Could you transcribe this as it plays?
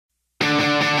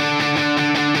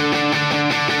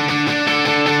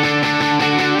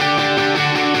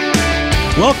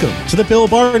Welcome to the Bill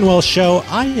Barnwell Show.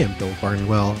 I am Bill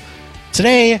Barnwell.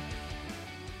 Today,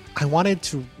 I wanted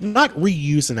to not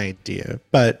reuse an idea,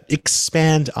 but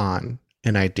expand on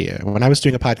an idea. When I was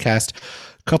doing a podcast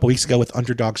a couple weeks ago with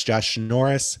Underdog's Josh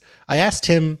Norris, I asked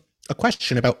him a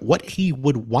question about what he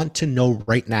would want to know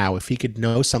right now if he could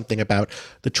know something about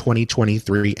the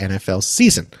 2023 NFL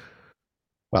season.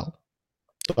 Well,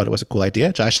 thought it was a cool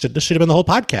idea. Josh said this should have been the whole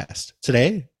podcast.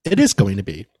 Today, it is going to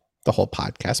be the whole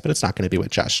podcast, but it's not going to be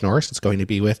with Josh Norris. It's going to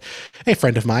be with a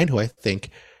friend of mine who I think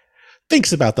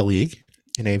thinks about the league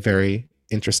in a very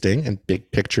interesting and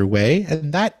big picture way,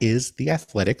 and that is the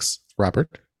Athletic's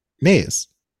Robert Mays.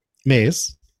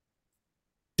 Mays,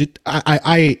 do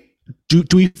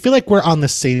we feel like we're on the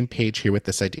same page here with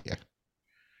this idea?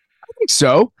 I think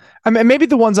so. I mean, maybe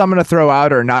the ones I'm going to throw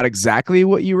out are not exactly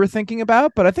what you were thinking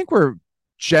about, but I think we're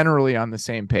generally on the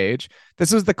same page.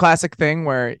 This was the classic thing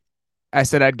where I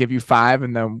said I'd give you 5,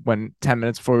 and then when 10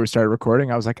 minutes before we started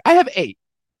recording, I was like, I have 8.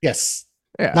 Yes.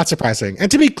 Yeah. Not surprising. And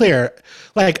to be clear,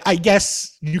 like, I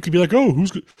guess you could be like, oh,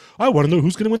 I want to know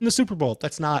who's going to win the Super Bowl.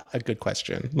 That's not a good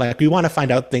question. Like, we want to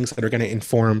find out things that are going to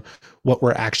inform what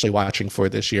we're actually watching for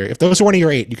this year. If those are one of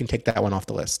your 8, you can take that one off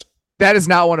the list. That is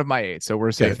not one of my 8, so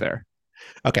we're safe there.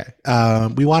 Okay.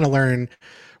 We want to learn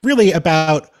really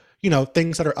about,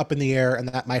 things that are up in the air, and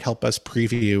that might help us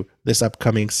preview this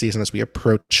upcoming season as we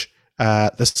approach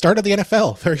the start of the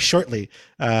NFL very shortly.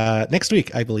 Next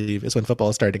week, I believe, is when football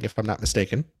is starting, if I'm not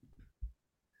mistaken.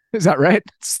 Is that right?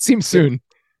 Seems soon.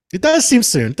 It does seem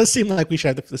soon. It does seem like we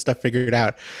should have the stuff figured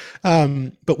out.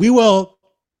 But we will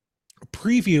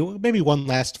preview maybe one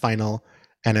last final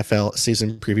NFL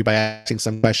season preview by asking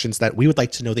some questions that we would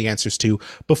like to know the answers to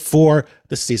before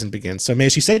the season begins. So,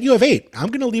 Mace, you said you have 8. I'm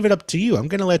going to leave it up to you. I'm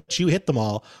going to let you hit them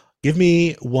all. Give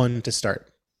me one to start.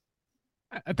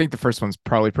 I think the first one's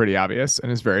probably pretty obvious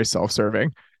and is very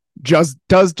self-serving. Does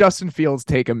Justin Fields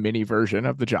take a mini version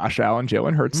of the Josh Allen,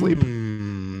 Jalen Hurts leap?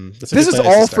 This is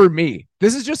all for me.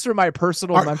 This is just for my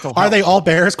personal mental health. Are they all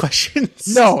Bears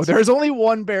questions? No, there's only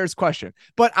one Bears question.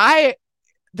 But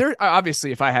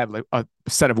obviously, if I had like a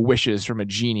set of wishes from a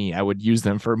genie, I would use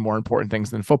them for more important things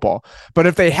than football. But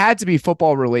if they had to be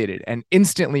football related, and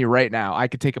instantly right now, I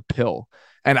could take a pill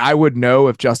and I would know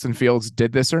if Justin Fields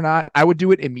did this or not, I would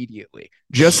do it immediately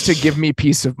just to give me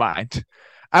peace of mind.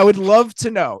 I would love to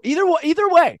know either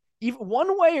way, even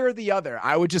one way or the other.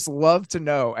 I would just love to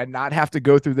know and not have to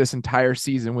go through this entire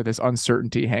season with this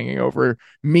uncertainty hanging over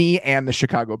me and the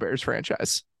Chicago Bears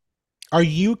franchise. Are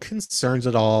you concerned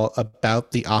at all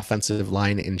about the offensive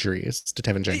line injuries to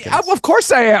Tevin Jenkins? Yeah, of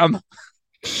course I am.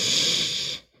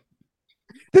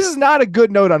 This is not a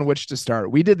good note on which to start.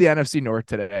 We did the NFC North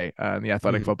today on the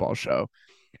Athletic Football Show.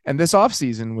 And this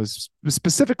offseason was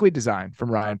specifically designed from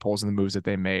Ryan Poles and the moves that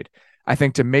they made, I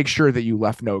think, to make sure that you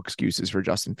left no excuses for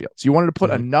Justin Fields. You wanted to put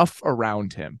enough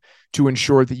around him to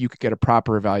ensure that you could get a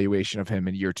proper evaluation of him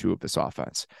in year 2 of this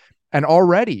offense. And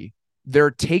already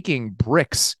they're taking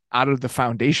bricks out of the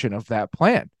foundation of that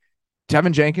plan.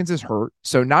 Tevin Jenkins is hurt.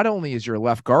 So not only is your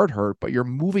left guard hurt, but you're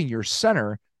moving your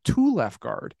center to left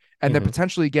guard and then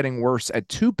potentially getting worse at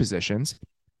 2 positions.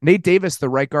 Nate Davis, the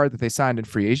right guard that they signed in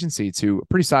free agency to a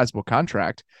pretty sizable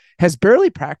contract, has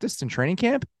barely practiced in training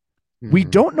camp. We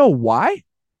don't know why.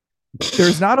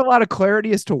 There's not a lot of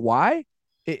clarity as to why.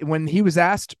 When he was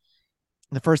asked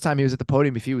the first time he was at the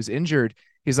podium if he was injured,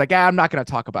 he's like, I'm not going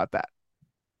to talk about that.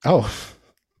 Oh,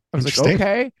 I was like,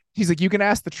 okay. He's like, you can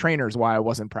ask the trainers why I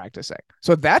wasn't practicing.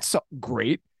 So that's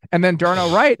great. And then Darnell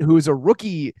Wright, who is a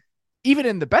rookie, even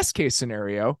in the best case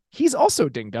scenario, he's also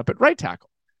dinged up at right tackle.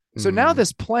 So now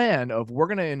this plan of we're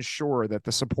going to ensure that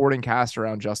the supporting cast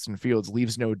around Justin Fields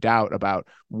leaves no doubt about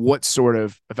what sort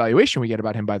of evaluation we get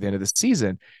about him by the end of the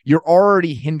season. You're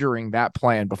already hindering that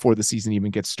plan before the season even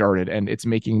gets started. And it's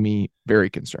making me very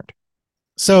concerned.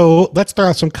 So let's throw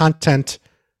out some content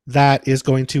that is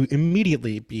going to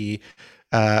immediately be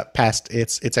past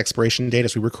its expiration date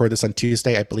as we record this on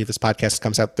Tuesday. I believe this podcast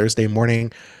comes out Thursday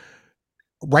morning.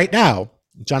 Right now,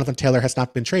 Jonathan Taylor has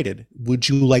not been traded. Would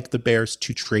you like the Bears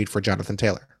to trade for Jonathan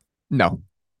Taylor? No.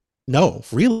 No,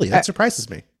 really? That surprises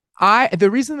me. The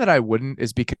reason that I wouldn't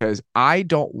is because I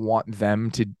don't want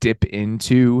them to dip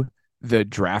into the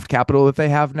draft capital that they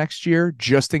have next year,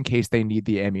 just in case they need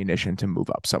the ammunition to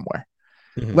move up somewhere.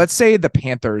 Let's say the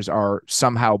Panthers are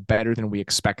somehow better than we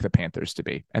expect the Panthers to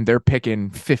be, and they're picking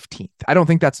 15th. I don't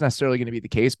think that's necessarily going to be the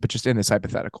case, but just in this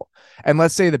hypothetical. And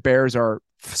let's say the Bears are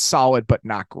solid, but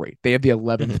not great. They have the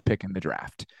 11th pick in the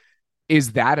draft.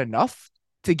 Is that enough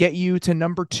to get you to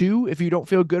number 2 if you don't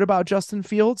feel good about Justin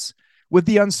Fields? with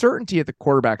the uncertainty at the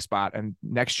quarterback spot and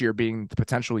next year being the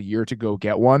potential year to go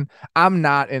get one, I'm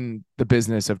not in the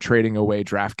business of trading away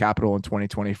draft capital in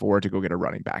 2024 to go get a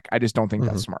running back. I just don't think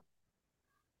that's smart.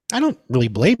 I don't really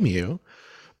blame you,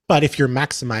 but if you're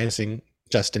maximizing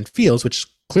Justin Fields, which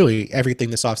clearly everything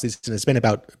this offseason has been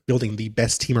about building the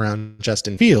best team around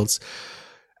Justin Fields,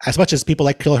 as much as people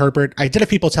like Khalil Herbert, I did have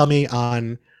people tell me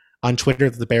on Twitter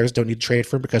that the Bears don't need to trade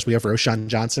for him because we have Roschon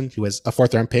Johnson, who was a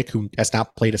 4th-round pick who has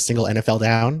not played a single NFL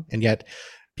down, and yet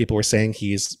people were saying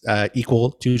he's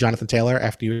equal to Jonathan Taylor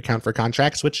after you account for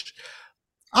contracts, which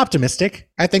optimistic,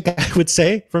 I think I would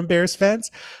say, from Bears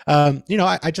fans.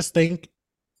 I just think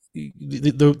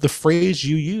the phrase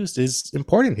you used is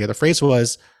important here. The phrase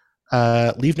was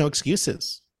leave no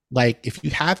excuses. Like, if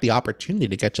you have the opportunity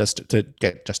to get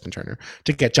Justin Turner,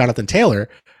 to get Jonathan Taylor,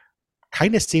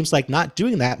 kind of seems like not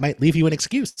doing that might leave you an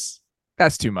excuse.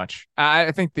 That's too much.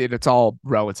 I think that it's all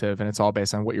relative and it's all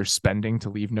based on what you're spending to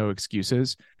leave no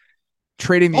excuses.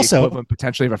 Trading the equivalent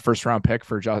potentially of a 1st-round pick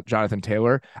for Jonathan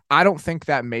Taylor, I don't think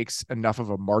that makes enough of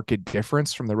a market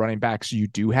difference from the running backs you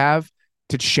do have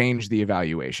to change the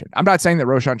evaluation. I'm not saying that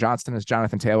Roschon Johnson is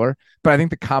Jonathan Taylor, but I think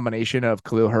the combination of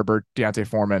Khalil Herbert, D'Onta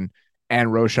Foreman, and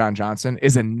Roschon Johnson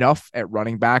is enough at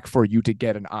running back for you to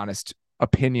get an honest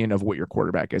opinion of what your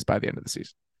quarterback is by the end of the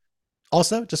season.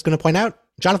 Also, just going to point out,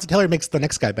 Jonathan Taylor makes the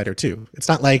next guy better too. It's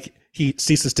not like he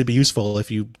ceases to be useful if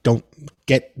you don't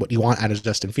get what you want out of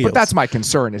Justin Fields. But that's my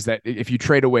concern, is that if you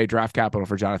trade away draft capital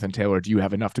for Jonathan Taylor, do you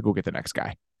have enough to go get the next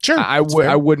guy? Sure. I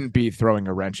wouldn't be throwing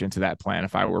a wrench into that plan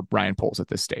if I were Ryan Poles at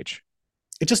this stage.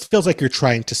 It just feels like you're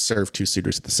trying to serve 2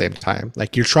 suitors at the same time.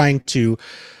 Like, you're trying to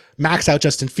max out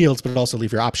Justin Fields, but also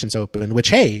leave your options open, which,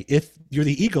 hey, if you're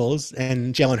the Eagles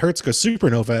and Jalen Hurts goes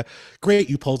supernova, great,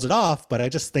 you pulls it off. But I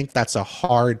just think that's a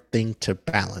hard thing to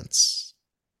balance.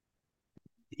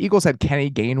 The Eagles had Kenny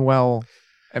Gainwell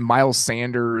and Miles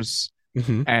Sanders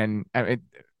and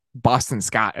Boston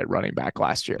Scott at running back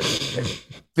last year.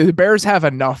 The Bears have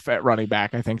enough at running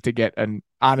back, I think, to get an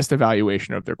honest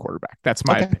evaluation of their quarterback. That's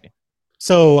my opinion.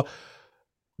 So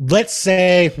let's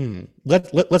say,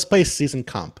 let's play season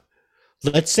comp.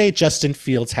 Let's say Justin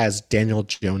Fields has Daniel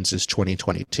Jones's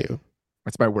 2022.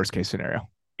 That's my worst case scenario.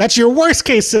 That's your worst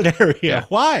case scenario. Yeah.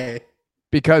 Why?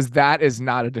 Because that is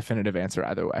not a definitive answer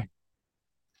either way.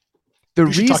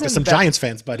 You should talk to some Giants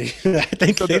fans, buddy. I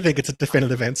think they think it's a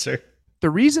definitive answer. The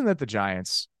reason that the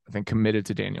Giants, I think, committed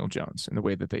to Daniel Jones in the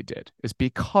way that they did is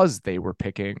because they were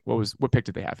picking, what pick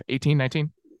did they have? 18,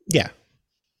 19? Yeah.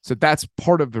 So that's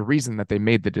part of the reason that they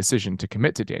made the decision to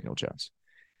commit to Daniel Jones.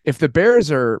 If the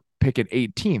Bears are picking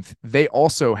 18th, they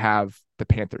also have the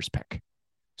Panthers pick.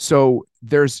 So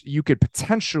you could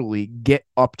potentially get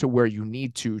up to where you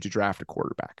need to draft a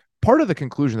quarterback. Part of the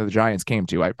conclusion that the Giants came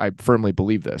to, I firmly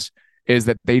believe this, is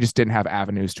that they just didn't have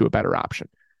avenues to a better option.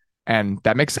 And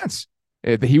that makes sense.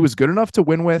 He was good enough to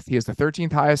win with. He is the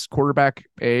 13th highest quarterback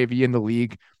AAV in the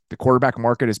league. The quarterback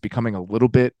market is becoming a little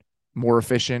bit more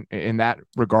efficient in that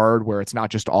regard, where it's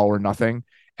not just all or nothing.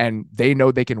 And they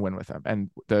know they can win with him. And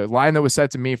the line that was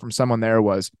said to me from someone there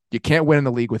was, you can't win in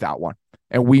the league without one.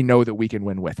 And we know that we can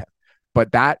win with him.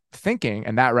 But that thinking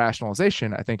and that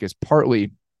rationalization, I think, is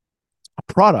partly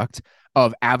a product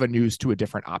of avenues to a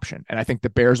different option. And I think the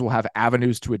Bears will have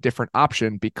avenues to a different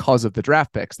option because of the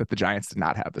draft picks that the Giants did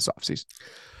not have this offseason.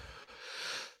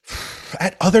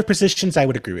 At other positions, I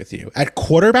would agree with you. At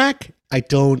quarterback, I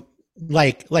don't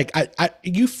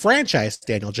you franchise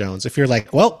Daniel Jones if you're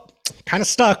like, well, kind of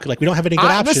stuck. Like, we don't have any good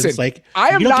options. Listen, like,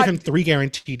 you don't give him 3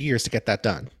 guaranteed years to get that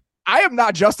done. I am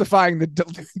not justifying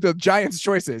the Giants'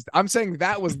 choices. I'm saying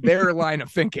that was their line of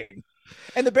thinking.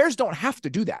 And the Bears don't have to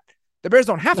do that. The Bears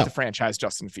don't have to franchise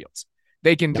Justin Fields.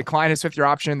 They can decline his 5th-year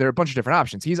option. There are a bunch of different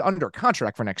options. He's under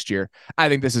contract for next year. I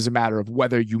think this is a matter of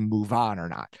whether you move on or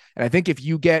not. And I think if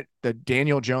you get the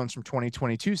Daniel Jones from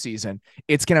 2022 season,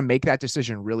 it's going to make that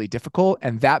decision really difficult.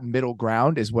 And that middle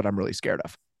ground is what I'm really scared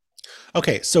of.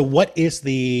 Okay, so what is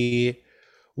the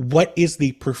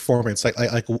performance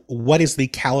like what is the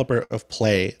caliber of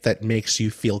play that makes you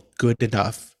feel good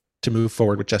enough to move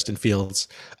forward with Justin Fields,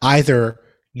 either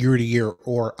year to year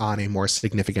or on a more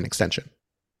significant extension?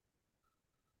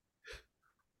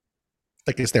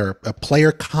 Like, is there a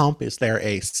player comp? Is there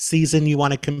a season you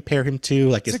want to compare him to?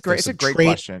 Like, it's a great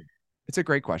question. It's a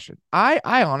great question. I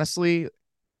honestly,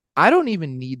 I don't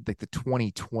even need like the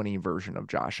 2020 version of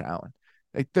Josh Allen.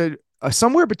 Like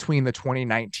somewhere between the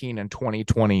 2019 and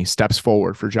 2020 steps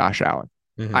forward for Josh Allen,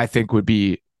 I think would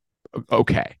be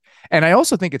okay. And I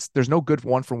also think there's no good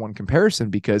one-for-one comparison,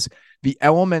 because the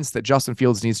elements that Justin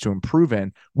Fields needs to improve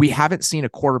in, we haven't seen a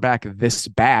quarterback this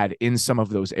bad in some of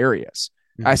those areas.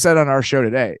 I said on our show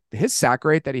today, his sack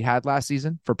rate that he had last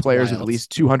season for players with at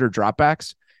least 200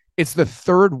 dropbacks, it's the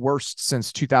third worst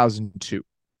since 2002.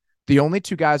 The only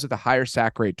two guys with a higher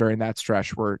sack rate during that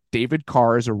stretch were David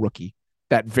Carr as a rookie,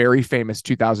 that very famous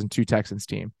 2002 Texans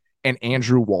team, and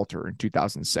Andrew Walter in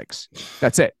 2006.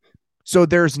 That's it. So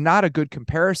there's not a good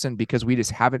comparison because we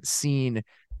just haven't seen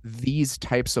these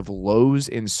types of lows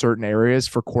in certain areas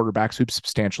for quarterbacks who've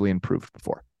substantially improved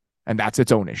before. And that's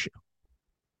its own issue.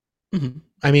 Mm-hmm.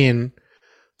 I mean,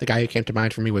 the guy who came to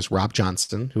mind for me was Rob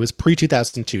Johnston, who was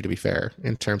pre-2002, to be fair,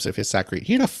 in terms of his sack rate.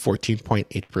 He had a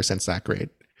 14.8% sack rate.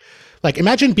 Like,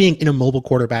 imagine being in a mobile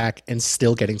quarterback and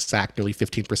still getting sacked nearly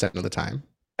 15% of the time.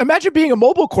 Imagine being a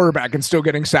mobile quarterback and still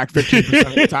getting sacked 15%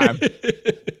 of the time.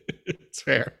 It's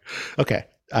fair. Okay.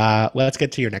 Let's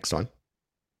get to your next one.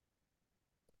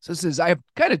 So this is, I have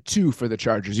kind of two for the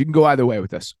Chargers. You can go either way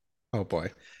with this. Oh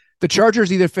boy. The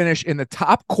Chargers either finish in the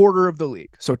top quarter of the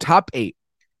league, so top 8,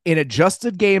 in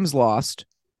adjusted games lost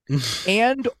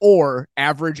and or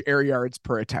average air yards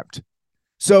per attempt.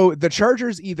 So the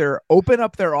Chargers either open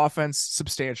up their offense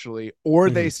substantially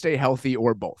or they stay healthy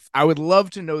or both. I would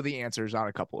love to know the answers on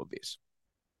a couple of these.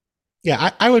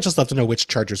 Yeah, I would just love to know which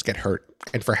Chargers get hurt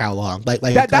and for how long.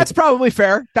 That's probably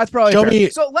fair. That's probably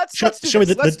fair. So let's do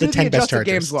the 10 best Chargers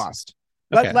games lost.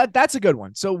 Okay. That's a good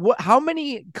one. So how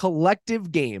many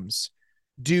collective games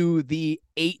do the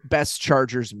 8 best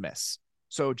Chargers miss?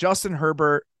 So Justin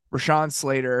Herbert, Rashawn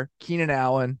Slater, Keenan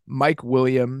Allen, Mike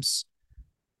Williams,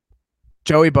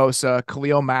 Joey Bosa,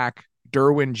 Khalil Mack,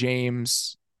 Derwin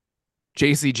James,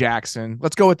 JC Jackson.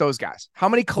 Let's go with those guys. How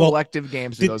many collective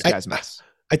games do those guys miss?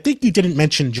 I think you didn't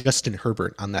mention Justin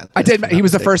Herbert on that list. I did. He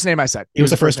was the first name I said. He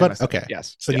was the first one? Okay.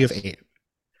 Yes. So you have 8.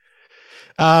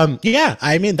 Yeah,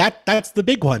 I mean, that's the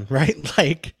big one, right?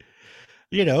 Like,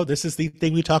 you know, this is the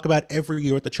thing we talk about every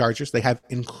year with the Chargers. They have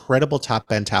incredible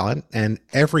top end talent, and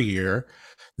every year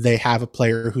they have a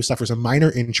player who suffers a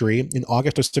minor injury in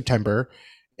August or September,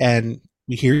 and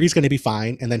we hear he's going to be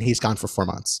fine, and then he's gone for 4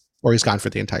 months, or he's gone for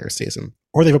the entire season.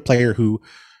 Or they have a player who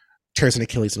tears an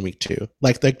Achilles in week 2.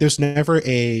 Like there's never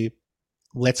a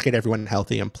let's get everyone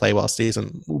healthy and play well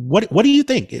season. What do you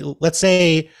think? Let's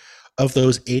say of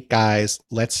those 8 guys,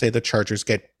 let's say the Chargers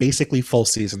get basically full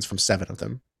seasons from 7 of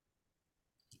them.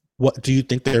 What do you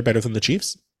think they're better than the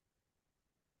Chiefs?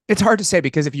 It's hard to say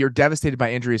because if you're devastated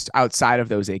by injuries outside of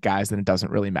those 8 guys, then it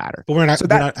doesn't really matter. But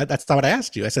that's not what I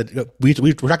asked you. I said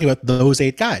we're talking about those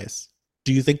 8 guys.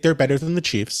 Do you think they're better than the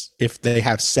Chiefs if they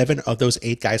have 7 of those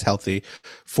 8 guys healthy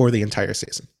for the entire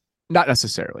season? Not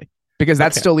necessarily, because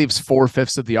that still leaves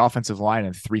 4/5 of the offensive line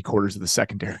and 3/4 of the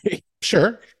secondary.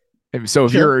 Sure. So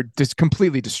if you're just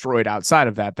completely destroyed outside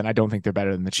of that, then I don't think they're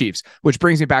better than the Chiefs, which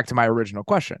brings me back to my original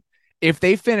question. If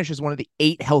they finish as one of the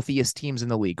 8 healthiest teams in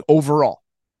the league overall,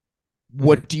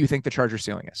 what do you think the Chargers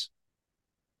ceiling is?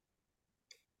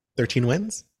 13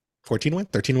 wins? 14 wins?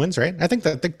 13 wins, right? I think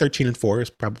 13-4 is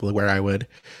probably where I would.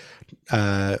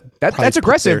 That's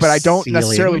aggressive, but I don't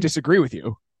necessarily disagree with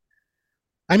you.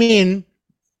 I mean,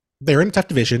 they're in a tough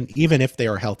division. Even if they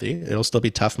are healthy, it'll still be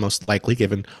tough, most likely,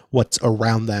 given what's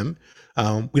around them.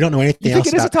 We don't know anything else.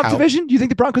 You think it is a tough division? Do you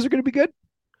think the Broncos are going to be good?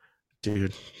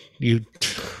 Dude,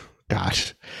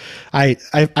 gosh, I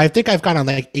think I've gone on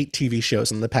like 8 TV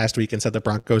shows in the past week and said the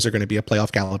Broncos are going to be a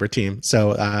playoff caliber team.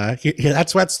 So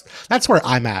that's where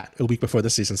I'm at a week before the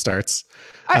season starts.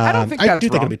 I don't think that's wrong.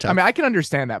 Think it'll be tough. I mean, I can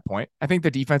understand that point. I think the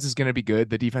defense is going to be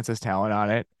good. The defense has talent on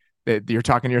it. That you're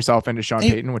talking yourself into Sean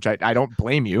Payton, which I don't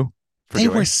blame you for doing.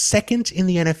 They were second in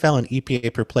the NFL in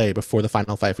EPA per play before the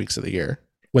final 5 weeks of the year.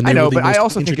 I know, but I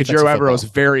also think that Joe Evero is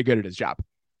very good at his job.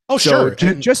 Oh, so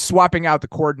sure. Just swapping out the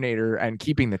coordinator and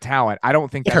keeping the talent, I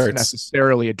don't think that's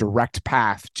necessarily a direct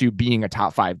path to being a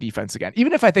top 5 defense again,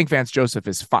 even if I think Vance Joseph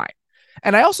is fine.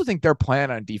 And I also think their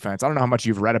plan on defense, I don't know how much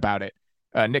you've read about it.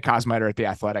 Nick Kosmider at The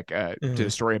Athletic did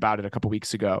a story about it a couple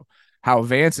weeks ago, how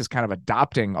Vance is kind of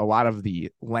adopting a lot of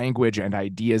the language and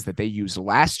ideas that they used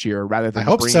last year rather than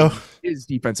bringing his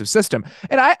defensive system.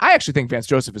 And I actually think Vance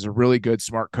Joseph is a really good,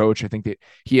 smart coach. I think that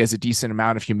he has a decent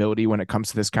amount of humility when it comes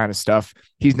to this kind of stuff.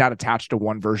 He's not attached to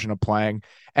one version of playing.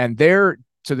 And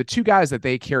so the 2 guys that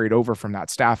they carried over from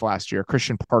that staff last year,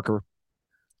 Christian Parker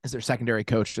is their secondary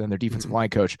coach and their defensive line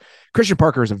coach. Christian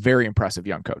Parker is a very impressive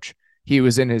young coach.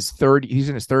 He's in his third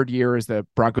year as the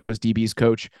Broncos DB's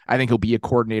coach. I think he'll be a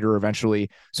coordinator eventually.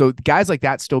 So guys like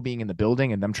that still being in the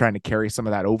building and them trying to carry some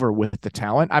of that over with the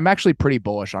talent, I'm actually pretty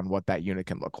bullish on what that unit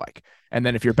can look like. And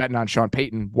then if you're betting on Sean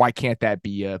Payton, why can't that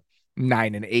be a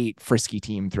 9-8 frisky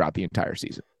team throughout the entire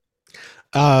season?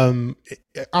 Our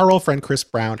old friend Chris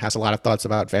Brown has a lot of thoughts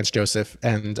about Vance Joseph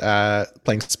and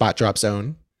playing spot drop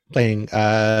zone, playing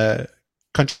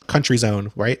country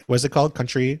zone, right? What's it called? Well,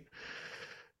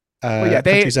 yeah,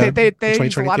 Country zone in they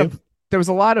used a lot 2022. of there was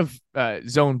a lot of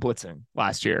zone blitzing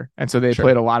last year, and so they Sure.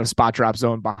 played a lot of spot drop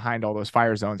zone behind all those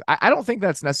fire zones. I don't think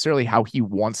that's necessarily how he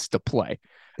wants to play.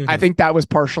 I Hmm. think that was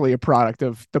partially a product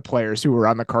of the players who were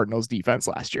on the Cardinals defense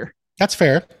last year. That's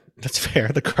fair. That's fair.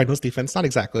 The Cardinals defense not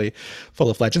exactly full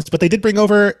of legends, but they did bring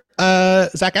over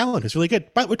Zach Allen, who's really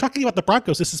good. But we're talking about the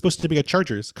Broncos. This is supposed to be a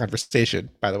Chargers conversation,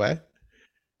 by the way.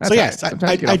 That's So all yes, right.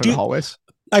 Sometimes you get I off in the do. hallways.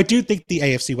 I do think the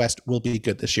AFC West will be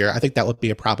good this year. I think that would be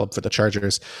a problem for the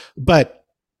Chargers. But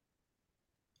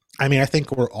I mean, I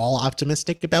think we're all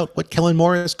optimistic about what Kellen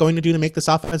Moore is going to do to make this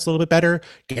offense a little bit better.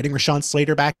 Getting Rashawn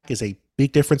Slater back is a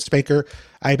big difference maker.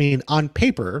 I mean, on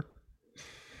paper,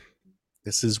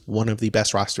 this is one of the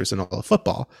best rosters in all of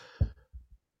football.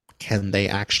 Can they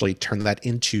actually turn that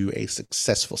into a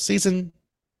successful season?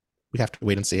 We have to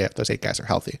wait and see if those 8 guys are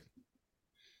healthy.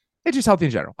 It's just healthy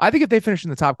in general. I think if they finish in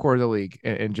the top quarter of the league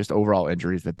in just overall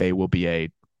injuries, that they will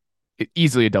be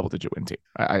easily a double-digit win team.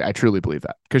 I truly believe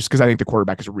that because I think the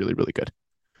quarterback is really, really good.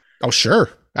 Oh, sure.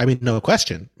 I mean, no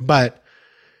question. But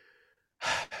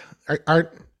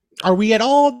are we at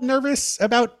all nervous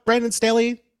about Brandon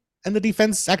Staley and the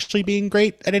defense actually being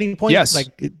great at any point? Yes.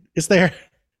 Like, is there?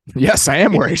 Yes, I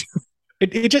am worried.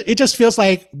 It just feels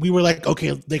like we were like,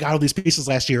 okay, they got all these pieces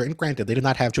last year. And granted, they did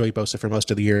not have Joey Bosa for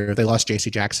most of the year. They lost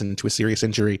JC Jackson to a serious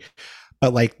injury.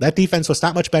 But like that defense was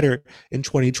not much better in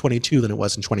 2022 than it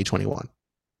was in 2021.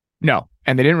 No,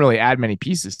 and they didn't really add many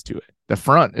pieces to it. The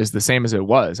front is the same as it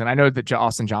was. And I know that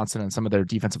Austin Johnson and some of their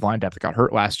defensive line depth got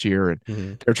hurt last year and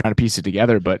they're trying to piece it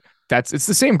together, but it's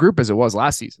the same group as it was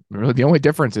last season. Really, the only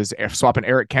difference is swapping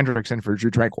Eric Kendrickson for Drew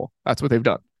Tranquill. That's what they've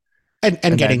done.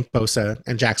 And getting Bosa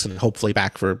and Jackson hopefully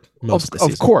back for most of the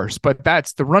season. Of course, but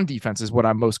that's the run defense is what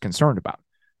I'm most concerned about.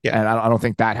 Yeah. And I don't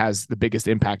think that has the biggest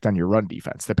impact on your run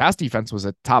defense. The pass defense was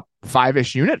a top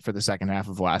 5-ish unit for the second half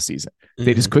of last season.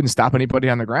 They just couldn't stop anybody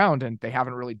on the ground, and they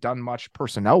haven't really done much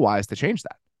personnel-wise to change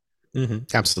that.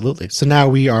 Absolutely. So now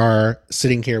we are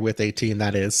sitting here with a team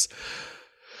that is,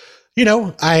 you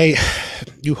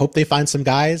hope they find some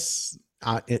guys.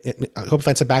 I hope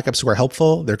find some backups who are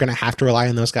helpful. They're going to have to rely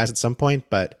on those guys at some point,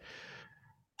 but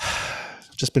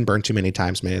just been burned too many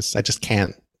times, Maze. I just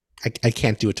can't. I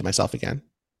can't do it to myself again.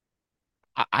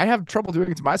 I have trouble doing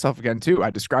it to myself again too.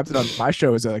 I described it on my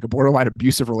show as like a borderline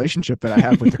abusive relationship that I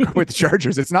have with the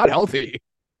Chargers. It's not healthy.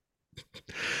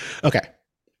 Okay.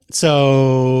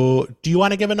 So do you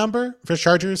want to give a number for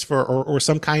Chargers or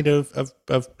some kind of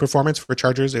performance for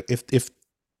Chargers if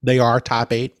they are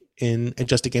top 8 in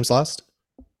adjusted games lost?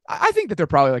 I think that they're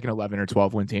probably like an 11 or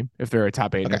 12 win team if they're a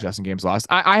top 8 in adjusted games lost.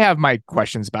 I have my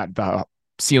questions about the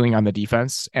ceiling on the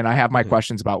defense, and I have my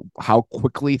questions about how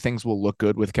quickly things will look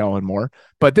good with Kellen Moore.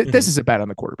 But this is a bet on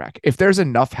the quarterback. If there's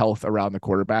enough health around the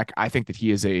quarterback, I think that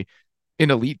he is an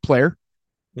elite player.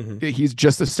 He's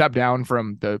just a step down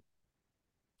from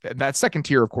that second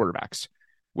tier of quarterbacks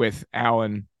with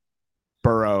Allen,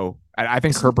 Burrow. And I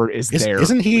think Herbert is there.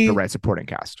 Isn't he the right supporting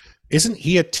cast? Isn't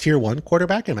he a tier 1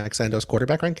 quarterback in Mike Sando's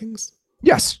quarterback rankings?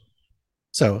 Yes.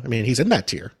 So, I mean, he's in that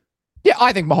tier. Yeah,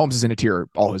 I think Mahomes is in a tier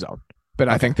all his own. But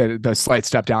I think that the slight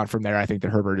step down from there, I think that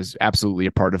Herbert is absolutely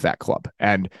a part of that club.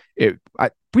 And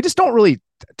we just don't really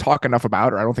talk enough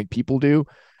about, or I don't think people do,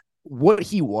 what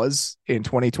he was in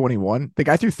 2021. The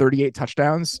guy threw 38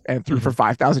 touchdowns and threw for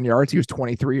 5,000 yards. He was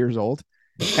 23 years old.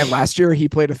 And last year he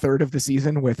played a third of the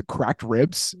season with cracked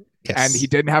ribs. Yes. And he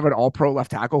didn't have an all-pro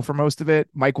left tackle for most of it.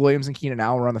 Mike Williams and Keenan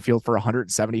Allen were on the field for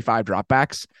 175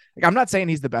 dropbacks. Like, I'm not saying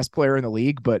he's the best player in the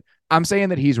league, but I'm saying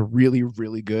that he's really,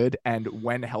 really good. And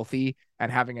when healthy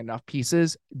and having enough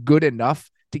pieces, good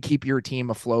enough to keep your team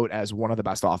afloat as one of the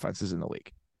best offenses in the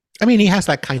league. I mean, he has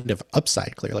that kind of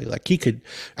upside, clearly. Like, he could,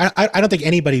 I don't think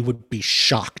anybody would be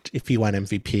shocked if he won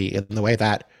MVP in the way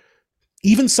that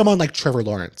even someone like Trevor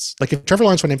Lawrence, like if Trevor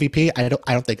Lawrence won MVP, I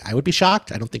don't think I would be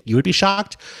shocked. I don't think you would be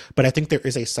shocked, but I think there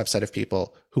is a subset of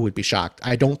people who would be shocked.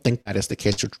 I don't think that is the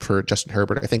case for Justin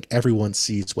Herbert. I think everyone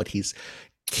sees what he's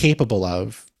capable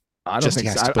of. I don't think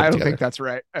so. I don't think that's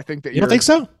right. I think that you don't think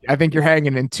so. I think you're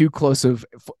hanging in too close of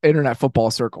internet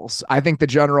football circles. I think the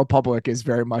general public is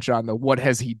very much on the "what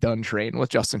has he done" train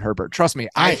with Justin Herbert. Trust me,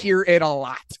 I hear it a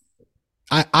lot.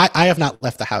 I have not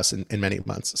left the house in many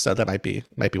months, so that might be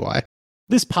why.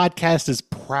 This podcast is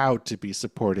proud to be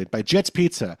supported by Jets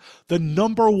Pizza, the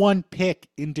 #1 pick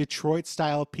in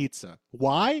Detroit-style pizza.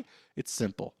 Why? It's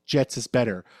simple. Jets is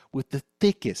better. With the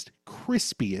thickest,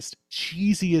 crispiest,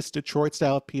 cheesiest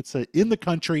Detroit-style pizza in the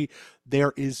country,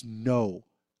 there is no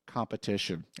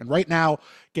competition. And right now,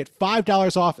 get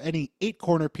 $5 off any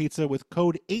 8-corner pizza with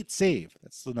code 8SAVE.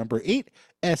 That's the number 8,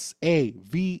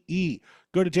 SAVE.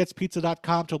 Go to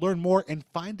jetspizza.com to learn more and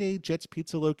find a Jets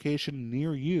Pizza location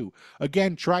near you.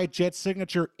 Again, try Jet's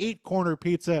signature 8-corner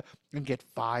pizza and get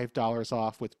 $5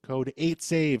 off with code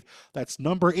 8SAVE. That's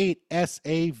number 8,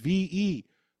 SAVE.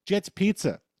 Jet's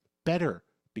Pizza. Better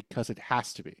because it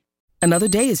has to be. Another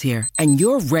day is here, and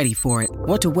you're ready for it.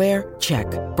 What to wear? Check.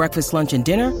 Breakfast, lunch, and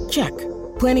dinner? Check.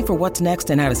 Planning for what's next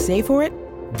and how to save for it?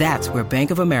 That's where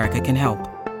Bank of America can help.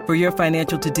 For your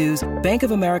financial to-dos, Bank of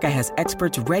America has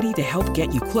experts ready to help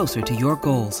get you closer to your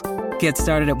goals. Get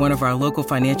started at one of our local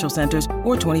financial centers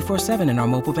or 24/7 in our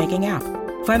mobile banking app.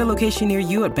 Find a location near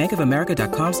you at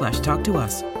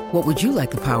bankofamerica.com/talktous. What would you like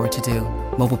the power to do?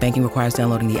 Mobile banking requires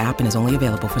downloading the app and is only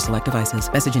available for select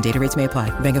devices. Message and data rates may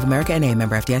apply. Bank of America N.A.,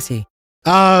 member FDIC.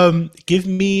 Give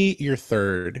me your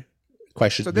third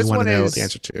question. So this you want one to know is- the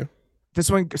answer to. This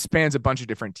one spans a bunch of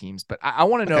different teams, but I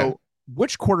want to know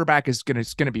which quarterback is going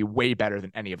to be way better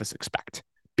than any of us expect,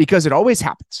 because it always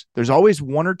happens. There's always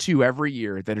one or two every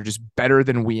year that are just better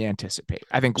than we anticipate.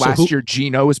 I think last year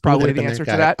Geno was probably the answer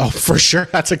to that. Oh, for sure.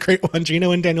 That's a great one.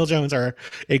 Geno and Daniel Jones are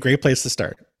a great place to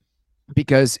start.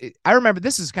 Because I remember,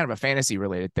 this is kind of a fantasy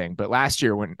related thing, but last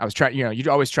year when I was trying, you'd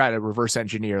always try to reverse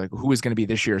engineer, like, who is going to be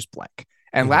this year's blank.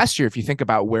 And last year, if you think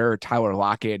about where Tyler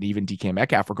Lockett and even DK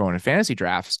Metcalf were going in fantasy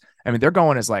drafts, I mean, they're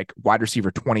going as like wide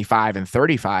receiver 25 and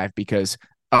 35 because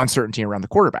uncertainty around the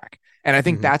quarterback. And I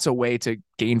think that's a way to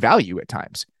gain value at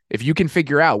times. If you can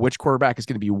figure out which quarterback is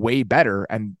going to be way better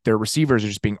and their receivers are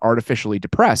just being artificially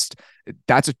depressed,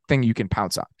 that's a thing you can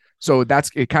pounce on. So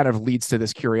it kind of leads to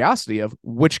this curiosity of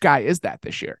which guy is that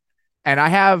this year? And I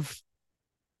have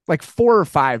like 4 or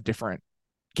 5 different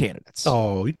candidates.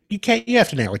 Oh, you have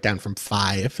to narrow it down from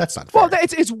 5. That's not fair. Well,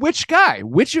 it's which guy,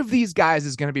 which of these guys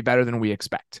is going to be better than we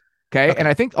expect. Okay. And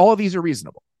I think all of these are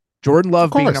reasonable. Jordan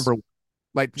Love being number 1.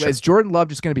 Like, is Jordan Love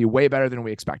just going to be way better than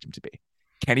we expect him to be?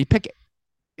 Kenny Pickett.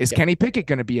 Is Kenny Pickett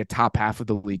going to be a top half of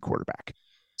the league quarterback?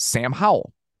 Sam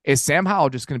Howell. Is Sam Howell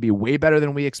just going to be way better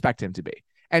than we expect him to be?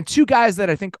 And 2 guys that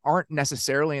I think aren't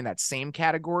necessarily in that same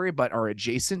category, but are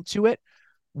adjacent to it.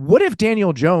 What if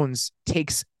Daniel Jones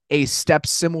takes a step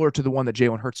similar to the one that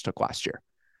Jalen Hurts took last year,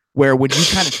 where when you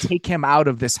kind of take him out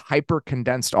of this hyper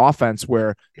condensed offense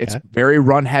where it's very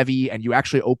run heavy and you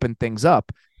actually open things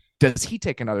up, does he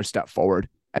take another step forward?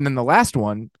 And then the last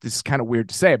one, this is kind of weird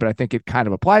to say, but I think it kind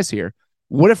of applies here.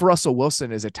 What if Russell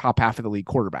Wilson is a top half of the league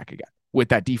quarterback again with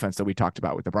that defense that we talked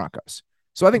about with the Broncos?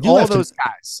 So I think all of those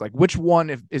guys, like, which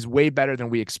one is way better than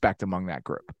we expect among that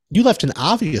group? You left an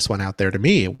obvious one out there to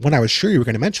me when I was sure you were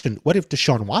going to mention, what if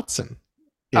Deshaun Watson?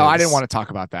 Oh, I didn't want to talk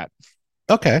about that.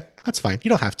 Okay, that's fine. You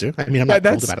don't have to. I mean, I'm not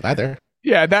told about it either.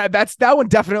 Yeah, that one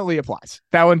definitely applies.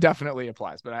 That one definitely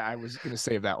applies, but I was going to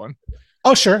save that one.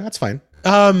 Oh, sure. That's fine.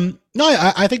 No,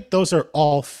 I think those are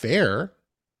all fair,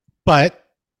 but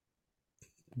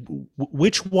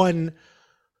which one,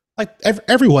 like,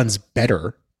 everyone's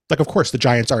better. Like, of course, the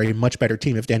Giants are a much better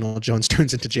team if Daniel Jones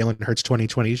turns into Jalen Hurts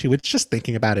 2022. It's just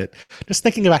thinking about it, just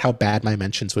thinking about how bad my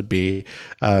mentions would be,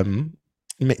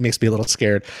 makes me a little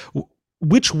scared.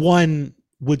 Which one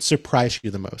would surprise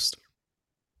you the most?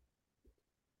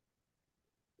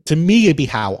 To me, it'd be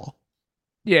Howell.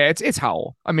 Yeah, it's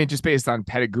Howell. I mean, just based on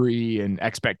pedigree and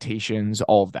expectations,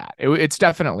 all of that. It's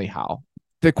definitely Howell.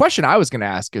 The question I was going to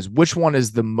ask is, which one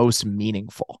is the most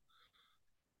meaningful?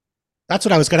 That's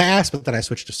what I was going to ask, but then I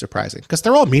switched to surprising, because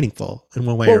they're all meaningful in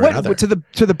one way or another.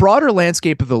 To the broader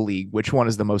landscape of the league, which one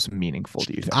is the most meaningful,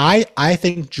 do you think? I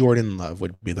think Jordan Love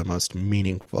would be the most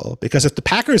meaningful, because if the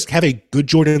Packers have a good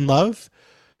Jordan Love,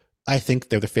 I think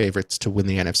they're the favorites to win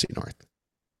the NFC North.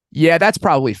 Yeah, that's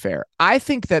probably fair. I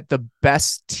think that the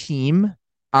best team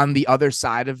on the other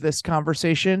side of this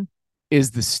conversation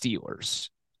is the Steelers,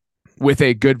 with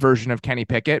a good version of Kenny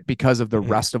Pickett because of the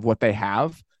rest of what they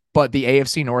have. But the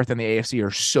AFC North and the AFC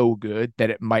are so good that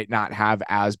it might not have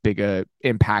as big a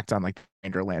impact on like the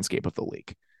grander landscape of the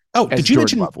league. Oh, did you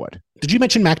mention Love would? Did you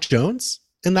mention Mac Jones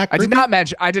in that group?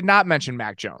 I did not mention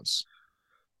Mac Jones.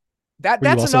 That's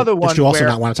also, another one. Did you also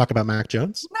not want to talk about Mac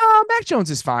Jones? No, Mac Jones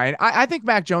is fine. I think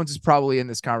Mac Jones is probably in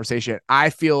this conversation. I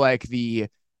feel like the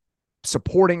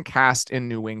supporting cast in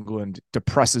New England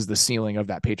depresses the ceiling of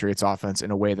that Patriots offense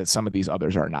in a way that some of these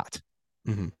others are not.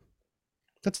 Mm-hmm.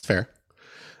 That's fair.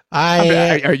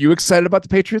 Are you excited about the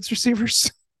Patriots receivers?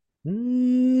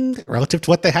 Relative to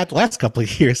what they had the last couple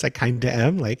of years, I kind of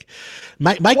am. Like,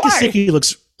 Mike Gesicki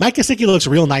looks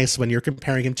real nice when you're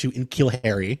comparing him to N'Keal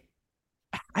Harry.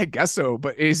 I guess so,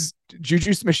 but is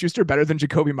Juju Smith-Schuster better than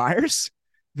Jacoby Myers?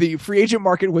 The free agent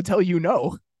market would tell you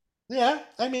no. Yeah,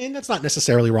 I mean, that's not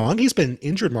necessarily wrong. He's been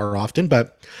injured more often,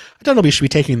 but I don't know if we should be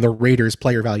taking the Raiders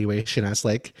player valuation as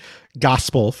like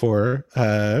gospel for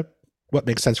what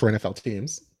makes sense for NFL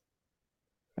teams.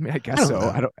 I mean, I I guess don't so.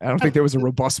 know. I don't think there was a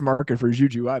robust market for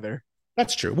Juju either.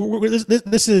 That's true.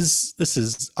 This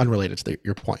is unrelated to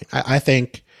your point. I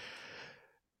think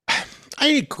I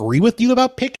agree with you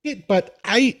about Pickett, but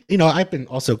I've been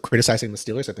also criticizing the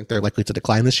Steelers. I think they're likely to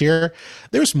decline this year.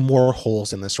 There's more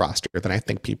holes in this roster than I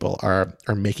think people are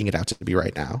making it out to be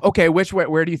right now. Okay,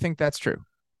 where do you think that's true?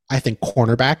 I think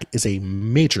cornerback is a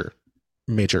major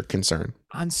concern.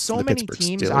 On so many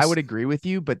teams, I would agree with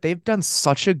you, but they've done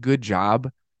such a good job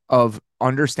of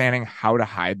understanding how to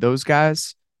hide those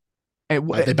guys. And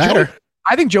they better.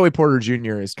 I think Joey Porter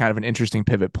Jr. is kind of an interesting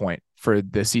pivot point for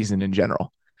the season in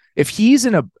general. If he's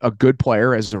in a good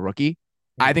player as a rookie,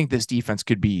 I think this defense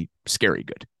could be scary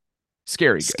good.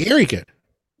 Scary good.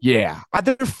 Yeah.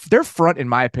 Their front, in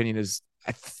my opinion, is,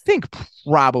 I think,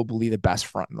 probably the best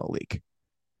front in the league.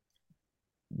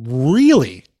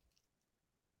 Really?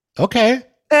 Okay.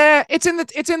 It's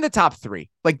in the top three.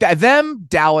 Like them,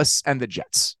 Dallas, and the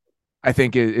Jets, I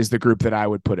think is the group that I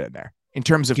would put in there in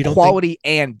terms of quality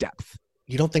and depth.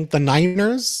 You don't think the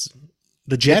Niners,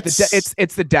 the Jets?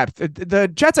 It's the depth. The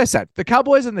Jets, I said. The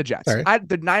Cowboys and the Jets. Sorry.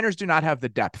 The Niners do not have the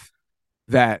depth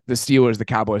that the Steelers, the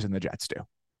Cowboys, and the Jets do.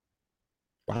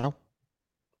 Wow.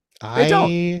 They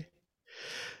don't.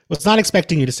 Was not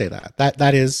expecting you to say that.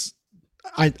 That is,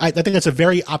 I think that's a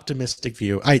very optimistic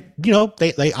view.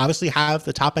 They obviously have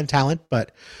the top end talent,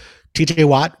 but TJ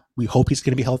Watt, we hope he's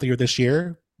going to be healthier this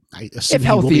year. If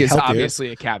healthy is obviously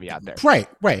a caveat there. Right.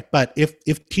 But if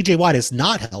TJ Watt is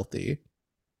not healthy,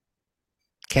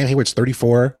 Cam Hayward's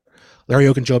 34. Larry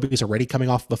Ogunjobi is already coming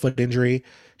off of a foot injury.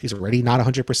 He's already not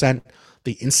 100%.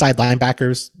 The inside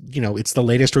linebackers, it's the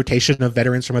latest rotation of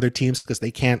veterans from other teams because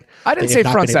they can't. I didn't say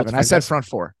front seven. I said front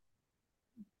four.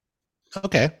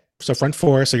 Okay. So front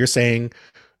four. So you're saying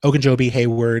Ogunjobi,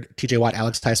 Hayward, TJ Watt,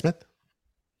 Alex Highsmith?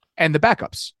 And the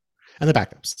backups.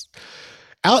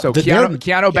 So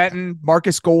Keanu Benton,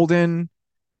 Marcus Golden,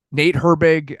 Nate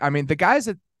Herbig. I mean, the guys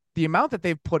the amount that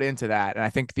they've put into that, and I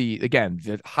think the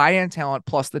high end talent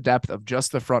plus the depth of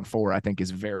just the front four, I think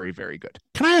is very, very good.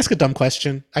 Can I ask a dumb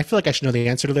question? I feel like I should know the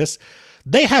answer to this.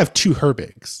 They have two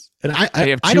Herbigs, and they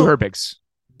have two Herbigs.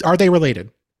 Are they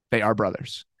related? They are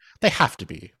brothers. They have to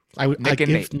be. Nate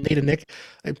and Nick.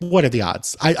 What are the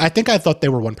odds? I think I thought they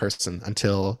were one person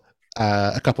until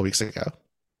a couple weeks ago.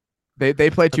 They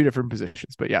play two different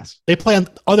positions, but yes, they play on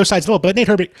other sides of the ball. But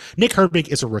Nick Herbig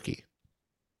is a rookie.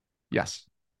 Yes.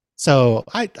 So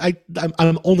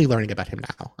I'm only learning about him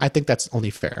now. I think that's only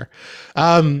fair.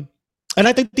 And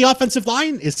I think the offensive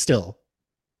line is still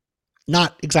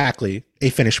not exactly a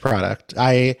finished product.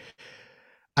 Broderick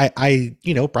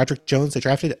Jones, they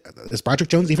drafted. Is Broderick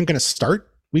Jones even going to start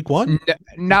week one?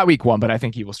 Not week one, but I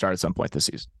think he will start at some point this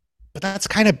season. But that's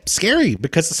kind of scary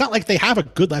because it's not like they have a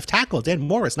good left tackle. Dan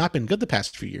Moore has not been good the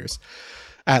past few years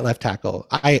at left tackle.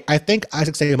 I think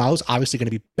Isaac Seumalo is obviously going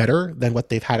to be better than what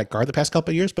they've had at guard the past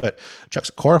couple of years, but Chuck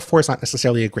Okorafor is not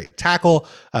necessarily a great tackle.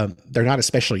 They're not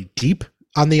especially deep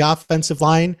on the offensive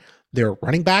line. They're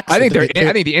running backs. I think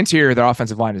the interior of their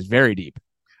offensive line is very deep.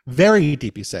 Very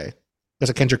deep, you say. Is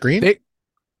it Kendrick Green?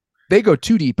 They go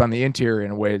too deep on the interior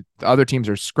in a way the other teams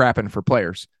are scrapping for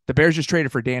players. The Bears just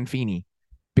traded for Dan Feeney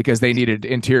because they needed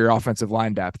interior offensive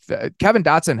line depth. Kevin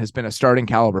Dotson has been a starting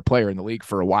caliber player in the league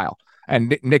for a while.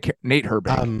 And Nate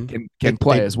Herbig can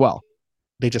play as well.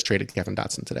 They just traded Kevin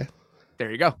Dotson today.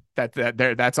 There you go.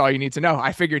 That's all you need to know.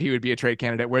 I figured he would be a trade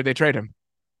candidate. Where'd they trade him?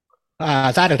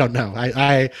 That I don't know.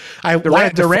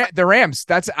 The Rams.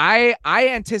 I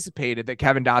anticipated that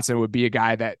Kevin Dotson would be a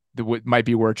guy that might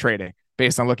be worth trading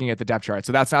based on looking at the depth chart.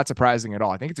 So that's not surprising at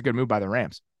all. I think it's a good move by the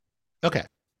Rams. Okay.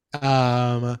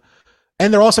 And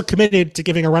they're also committed to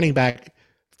giving a running back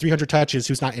 300 touches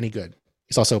who's not any good.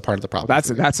 He's also part of the problem.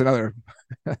 That's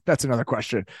another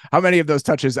question. How many of those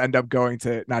touches end up going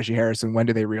to Najee Harris, and when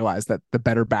do they realize that the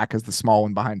better back is the small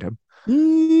one behind him?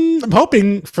 I'm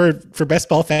hoping for best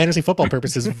ball fantasy football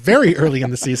purposes very early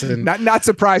in the season. Not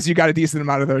surprised you got a decent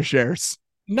amount of those shares.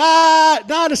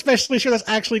 Not especially sure that's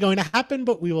actually going to happen,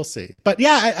 but we will see. But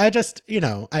yeah, I just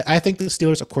I think the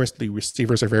Steelers, of course, the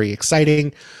receivers are very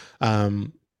exciting.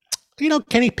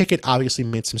 Kenny Pickett obviously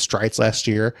made some strides last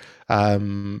year.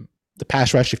 The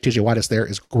pass rush, if TJ Watt is there,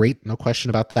 is great. No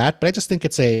question about that. But I just think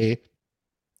I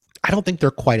don't think they're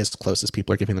quite as close as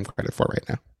people are giving them credit for right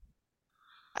now.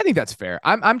 I think that's fair.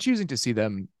 I'm choosing to see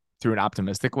them through an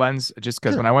optimistic lens, just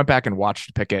because when I went back and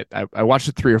watched Pickett, I watched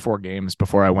it 3 or 4 games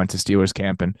before I went to Steelers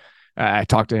camp, and I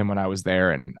talked to him when I was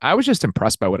there, and I was just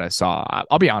impressed by what I saw.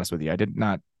 I'll be honest with you. I did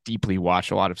not deeply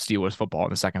watch a lot of Steelers football in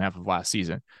the second half of last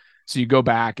season. So you go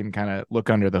back and kind of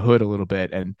look under the hood a little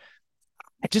bit, and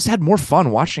I just had more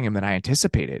fun watching him than I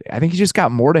anticipated. I think he just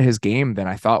got more to his game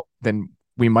than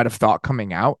we might have thought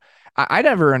coming out. I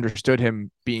never understood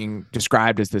him being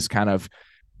described as this kind of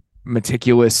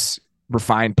meticulous,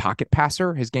 refined pocket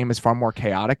passer. His game is far more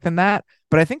chaotic than that.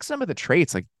 But I think some of the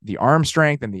traits, like the arm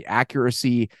strength and the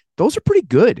accuracy, those are pretty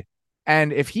good.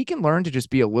 And if he can learn to just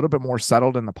be a little bit more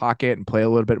settled in the pocket and play a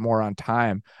little bit more on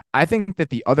time, I think that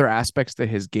the other aspects to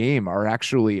his game are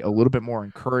actually a little bit more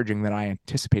encouraging than I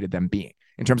anticipated them being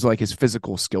in terms of like his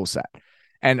physical skill set.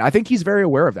 And I think he's very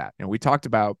aware of that. We talked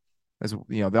about, as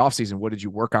the offseason, what did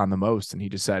you work on the most? And he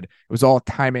just said it was all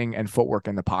timing and footwork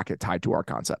in the pocket tied to our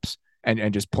concepts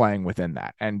and just playing within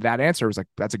that. And that answer was like,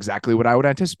 that's exactly what I would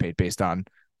anticipate based on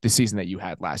the season that you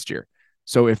had last year.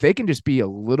 So if they can just be a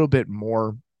little bit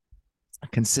more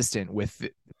consistent with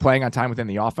playing on time within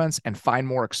the offense and find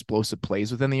more explosive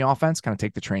plays within the offense, kind of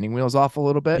take the training wheels off a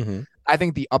little bit. Mm-hmm. I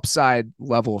think the upside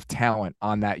level of talent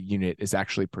on that unit is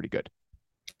actually pretty good.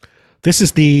 This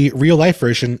is the real life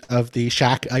version of the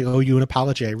Shaq, I owe you an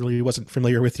apology. I really wasn't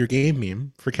familiar with your game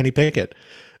meme for Kenny Pickett.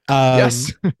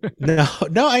 Yes.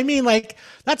 no, I mean, like,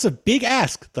 that's a big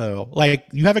ask though. Like,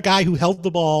 you have a guy who held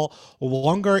the ball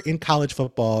longer in college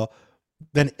football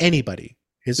than anybody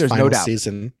his final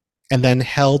season. And then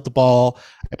held the ball,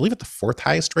 I believe, at the fourth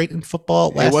highest rate in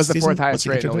football last season. It was the fourth highest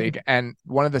rate in the league. And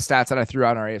one of the stats that I threw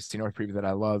out in our AFC North preview that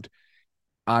I loved,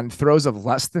 on throws of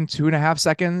less than 2.5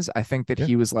 seconds, I think that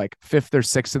he was like 5th or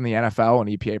 6th in the NFL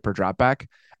in EPA per dropback.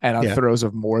 And on throws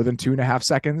of more than 2.5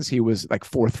 seconds, he was like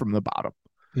 4th from the bottom.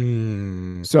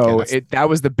 So that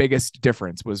was the biggest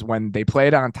difference, was when they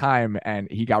played on time and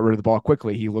he got rid of the ball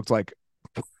quickly, he looked like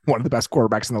one of the best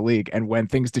quarterbacks in the league. And when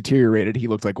things deteriorated, he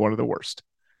looked like one of the worst.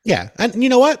 Yeah. And you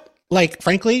know what? Like,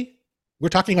 frankly, we're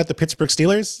talking about the Pittsburgh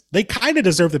Steelers. They kind of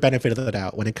deserve the benefit of the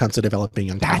doubt when it comes to developing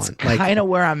young talent. That's kind of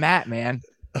where I'm at, man.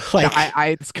 Like,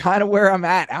 it's kind of where I'm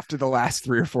at after the last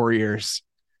 3 or 4 years.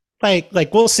 Like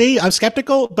we'll see. I'm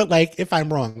skeptical, but like, if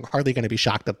I'm wrong, hardly going to be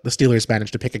shocked that the Steelers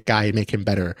managed to pick a guy and make him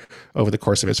better over the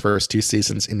course of his first 2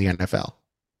 seasons in the NFL.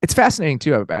 It's fascinating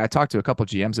too. I talked to a couple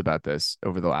GMs about this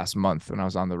over the last month when I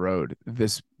was on the road.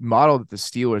 This model that the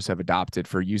Steelers have adopted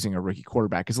for using a rookie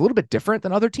quarterback is a little bit different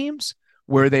than other teams,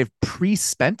 where they've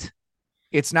pre-spent.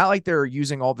 It's not like they're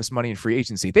using all this money in free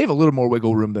agency. They have a little more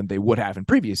wiggle room than they would have in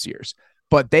previous years,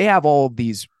 but they have all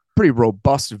these pretty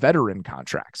robust veteran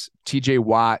contracts, TJ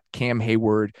Watt, Cam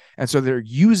Hayward. And so they're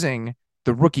using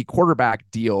the rookie quarterback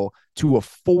deal to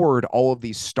afford all of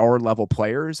these star level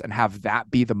players and have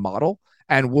that be the model.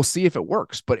 And we'll see if it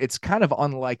works, but it's kind of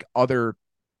unlike other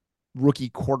rookie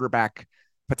quarterback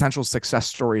potential success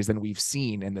stories than we've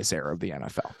seen in this era of the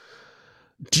NFL.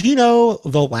 Do you know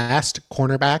the last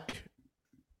cornerback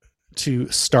to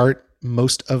start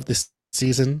most of the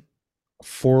season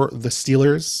for the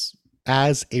Steelers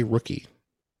as a rookie?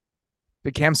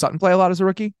 Did Cam Sutton play a lot as a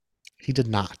rookie? He did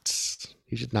not.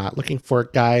 Looking for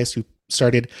guys who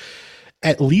started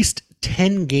at least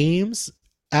 10 games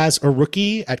as a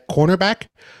rookie at cornerback.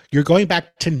 You're going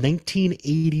back to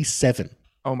 1987.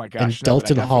 Oh my gosh. And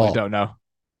Dalton Hall. I don't know.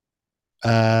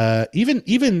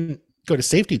 Even go to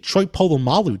safety. Troy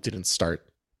Polamalu didn't start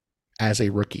as a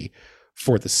rookie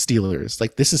for the Steelers.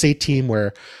 Like, this is a team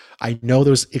where I know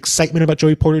there's excitement about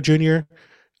Joey Porter Jr.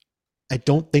 I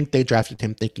don't think they drafted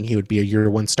him thinking he would be a year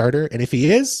 1 starter. And if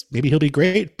he is, maybe he'll be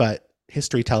great, but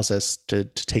history tells us to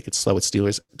take it slow with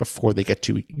Steelers before they get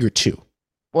to year 2.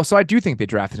 Well, so I do think they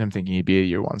drafted him thinking he'd be a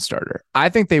year 1 starter. I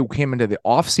think they came into the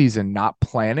offseason not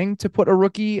planning to put a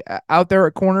rookie out there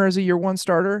at corner as a year 1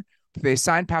 starter. They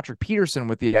signed Patrick Peterson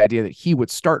with the idea that he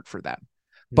would start for them.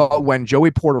 But when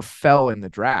Joey Porter fell in the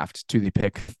draft to the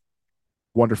pick,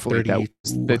 wonderfully, that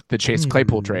was the Chase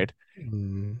Claypool trade,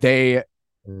 they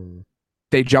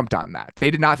jumped on that. They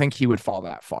did not think he would fall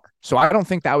that far. So I don't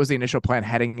think that was the initial plan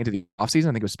heading into the offseason.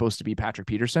 I think it was supposed to be Patrick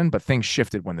Peterson, but things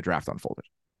shifted when the draft unfolded.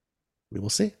 We will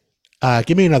see.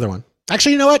 Give me another one.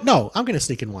 Actually, you know what? No, I'm going to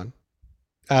sneak in one.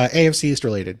 AFC East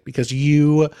related, because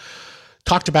we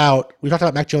talked about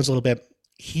Mac Jones a little bit.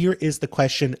 Here is the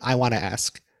question I want to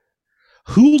ask.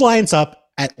 Who lines up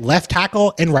at left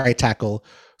tackle and right tackle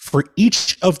for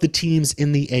each of the teams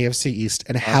in the AFC East,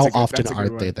 and how often are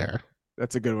they there?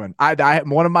 That's a good one.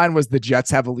 One of mine was the Jets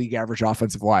have a league average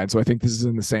offensive line, so I think this is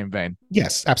in the same vein.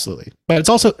 Yes, absolutely. But it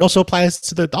also applies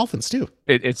to the Dolphins too.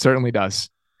 It certainly does.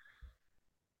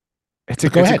 It's a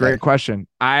great question.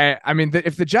 I mean,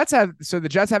 if the Jets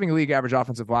having a league average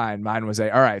offensive line, mine was all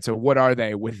right, so what are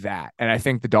they with that? And I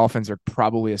think the Dolphins are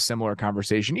probably a similar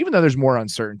conversation, even though there's more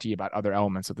uncertainty about other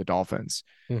elements of the Dolphins.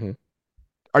 Mm-hmm.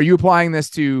 Are you applying this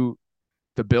to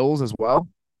the Bills as well?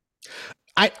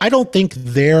 I don't think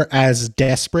they're as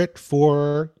desperate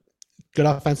for good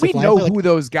offensive We line. know play. who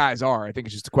those guys are. I think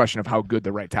it's just a question of how good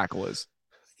the right tackle is.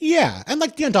 Yeah, and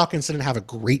like Deion Dawkins didn't have a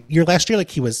great year last year.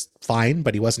 Like he was fine,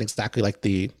 but he wasn't exactly like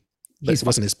it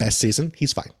wasn't his best season.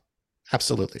 He's fine,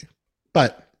 absolutely.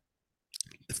 But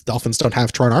if the Dolphins don't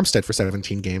have Terron Armstead for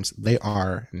 17 games, they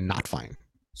are not fine.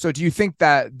 So do you think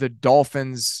that the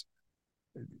Dolphins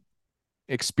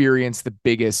experience the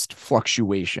biggest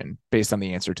fluctuation based on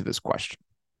the answer to this question?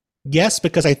 Yes,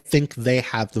 because I think they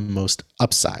have the most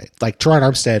upside. Like Terron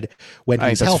Armstead, when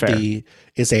he's healthy,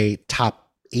 is a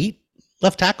top 8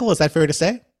 left tackle. Is that fair to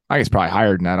say? I guess probably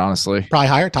higher than that, honestly. Probably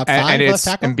higher, top 5 left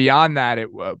tackle. And beyond that,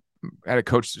 I had a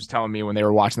coach was telling me when they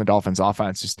were watching the Dolphins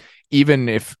offense, just even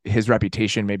if his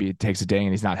reputation maybe takes a ding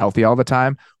and he's not healthy all the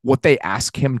time, what they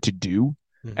ask him to do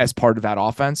as part of that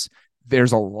offense,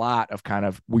 there's a lot of kind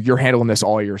of, well, you're handling this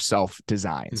all yourself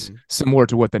designs, similar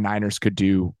to what the Niners could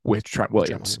do with Trent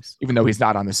Williams, even though he's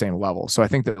not on the same level. So I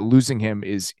think that losing him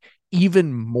is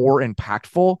even more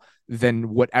impactful than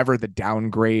whatever the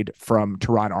downgrade from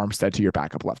Terron Armstead to your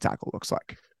backup left tackle looks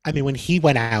like. I mean, when he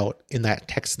went out in that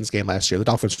Texans game last year, the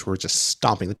Dolphins were just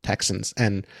stomping the Texans,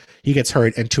 and he gets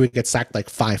hurt, and Tua gets sacked like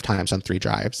 5 times on 3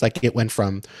 drives. Like it went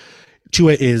from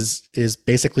Tua is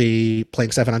basically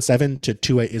playing 7-on-7 to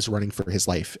Tua is running for his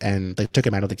life, and they took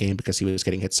him out of the game because he was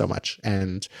getting hit so much.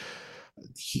 And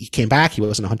he came back; he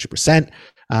wasn't 100%.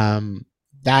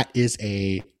 That is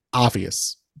a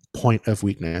obvious point of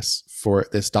weakness for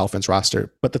this Dolphins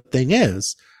roster. But the thing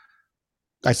is,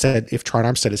 I said if Terron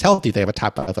Armstead is healthy, they have a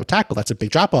top 5 tackle. That's a big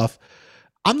drop off.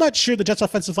 I'm not sure the Jets'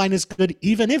 offensive line is good,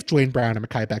 even if Dwayne Brown and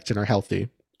Mekhi Becton are healthy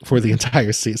for the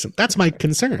entire season. That's my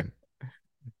concern.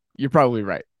 You're probably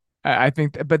right. I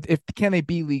think, but can they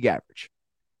be league average?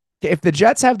 If the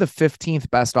Jets have the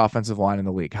 15th best offensive line in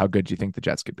the league, how good do you think the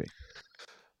Jets could be?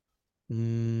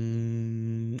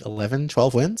 11,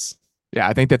 12 wins. Yeah,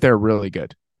 I think that they're really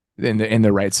good in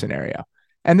the right scenario.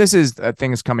 And this is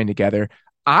things coming together.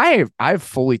 I've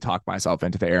fully talked myself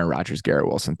into the Aaron Rodgers, Garrett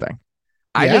Wilson thing.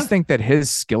 I just think that his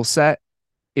skill set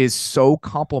is so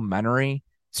complementary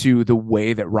to the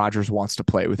way that Rodgers wants to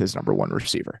play with his number 1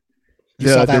 receiver. You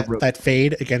saw that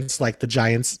fade against like the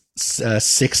Giants'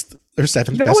 6th or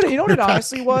 7th. You know what it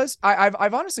honestly was?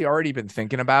 I've honestly already been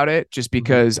thinking about it just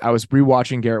because I was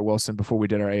rewatching Garrett Wilson before we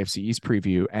did our AFC East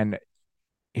preview, and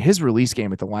his release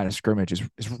game at the line of scrimmage is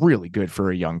really good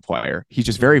for a young player. He's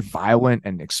just very violent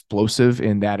and explosive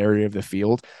in that area of the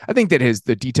field. I think that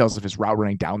the details of his route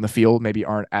running down the field maybe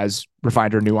aren't as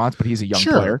refined or nuanced, but he's a young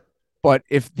player. But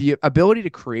if the ability to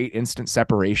create instant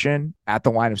separation at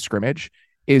the line of scrimmage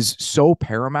is so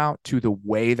paramount to the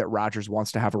way that Rodgers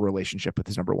wants to have a relationship with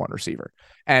his number 1 receiver.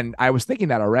 And I was thinking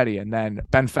that already. And then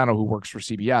Ben Fennell, who works for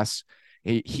CBS,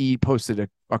 he posted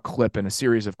a clip and a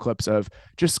series of clips of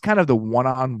just kind of the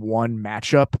one-on-one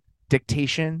matchup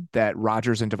dictation that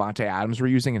Rodgers and Davante Adams were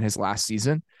using in his last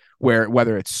season, where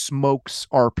whether it's smokes,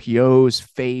 RPOs,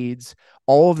 fades,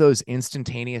 all of those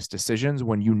instantaneous decisions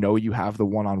when you know you have the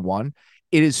one-on-one,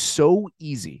 it is so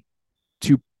easy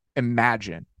to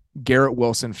imagine Garrett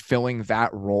Wilson filling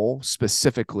that role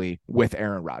specifically with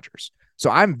Aaron Rodgers.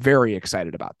 So I'm very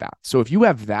excited about that. So if you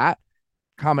have that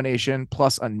combination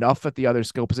plus enough at the other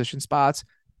skill position spots,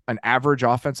 an average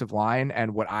offensive line,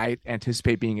 and what I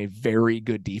anticipate being a very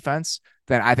good defense,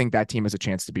 then I think that team has a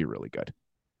chance to be really good.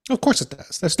 Of course it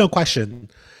does. There's no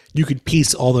question you could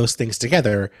piece all those things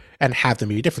together and have them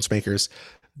be difference makers.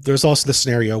 There's also the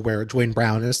scenario where Dwayne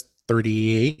Brown is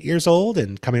 38 years old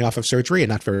and coming off of surgery and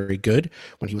not very good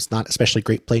when he was not especially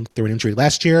great playing through an injury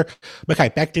last year.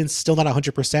 Mekhi Becton's still not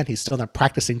 100%. He's still not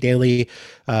practicing daily.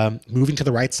 Moving to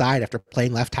the right side after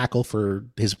playing left tackle for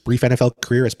his brief NFL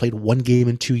career, has played 1 game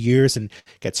in 2 years and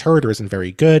gets hurt or isn't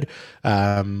very good.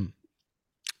 Joe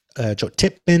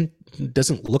Tippmann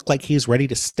doesn't look like he's ready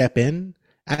to step in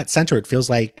at center. It feels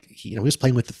like he was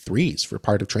playing with the 3s for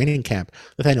part of training camp.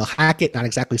 Nathaniel Hackett, not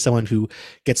exactly someone who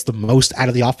gets the most out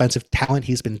of the offensive talent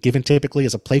he's been given typically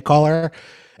as a play caller.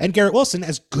 And Garrett Wilson,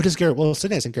 as good as Garrett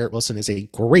Wilson is, and Garrett Wilson is a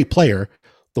great player,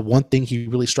 the one thing he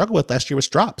really struggled with last year was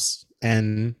drops.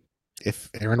 And if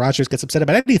Aaron Rodgers gets upset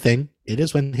about anything, it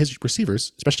is when his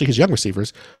receivers, especially his young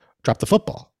receivers, drop the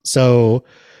football. So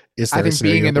I think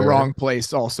being in the wrong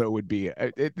place also would be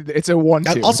it's a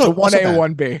 1-2. Also, it's a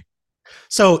 1A, 1B.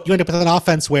 So you end up with an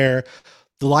offense where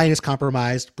the line is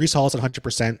compromised. Breece Hall is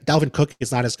 100%. Dalvin Cook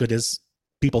is not as good as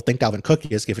people think Dalvin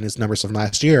Cook is, given his numbers from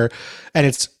last year. And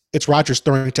it's Rodgers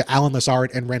throwing to Allen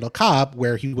Lazard and Randall Cobb,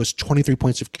 where he was 23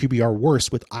 points of QBR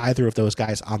worse with either of those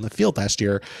guys on the field last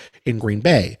year in Green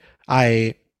Bay.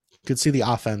 I could see the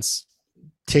offense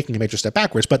taking a major step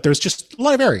backwards, but there's just a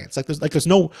lot of variance. There's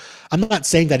no, I'm not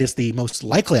saying that is the most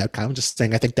likely outcome. I'm just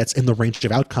saying I think that's in the range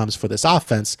of outcomes for this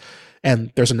offense.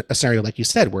 And there's a scenario, like you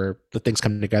said, where the things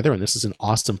come together and this is an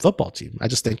awesome football team. I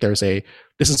just think this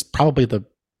is probably I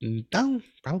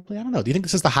don't know. Do you think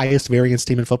this is the highest variance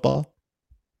team in football?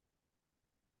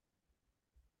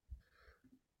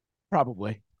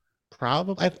 Probably.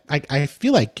 I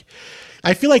feel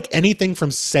like anything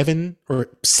from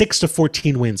 6 to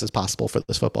 14 wins is possible for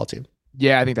this football team.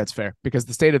 Yeah, I think that's fair because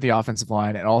the state of the offensive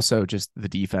line and also just the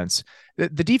defense. The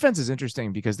defense is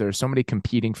interesting because there are so many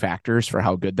competing factors for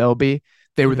how good they'll be.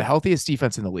 They were the healthiest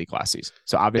defense in the league last season.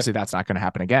 So obviously that's not going to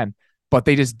happen again, but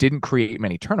they just didn't create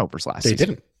many turnovers last season. They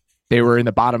didn't. They were in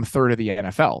the bottom third of the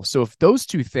NFL. So if those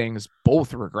two things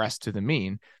both regress to the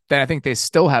mean, then I think they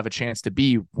still have a chance to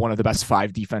be one of the best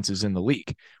 5 defenses in the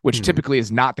league, which typically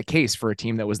is not the case for a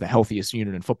team that was the healthiest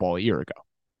unit in football a year ago.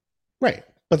 Right.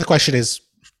 But the question is,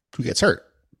 who gets hurt?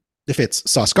 If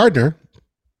it's Sauce Gardner,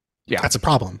 that's a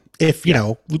problem. If,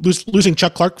 losing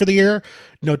Chuck Clark for the year,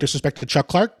 no disrespect to Chuck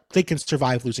Clark, they can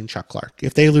survive losing Chuck Clark.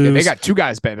 If they lose... they got 2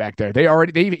 guys back there. They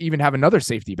even have another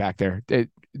safety back there.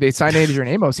 They signed Adrian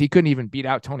Amos. He couldn't even beat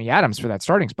out Tony Adams for that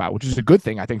starting spot, which is a good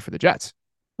thing, I think, for the Jets.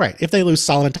 Right. If they lose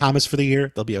Solomon Thomas for the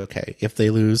year, they'll be okay. If they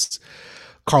lose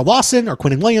Carl Lawson or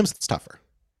Quinnen Williams, it's tougher.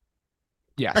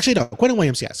 Yeah. Actually, no. Quinnen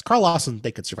Williams, yes. Carl Lawson,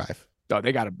 they could survive. Oh,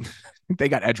 they got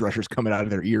edge rushers coming out of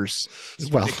their ears.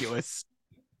 It's ridiculous.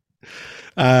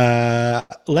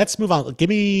 Let's move on.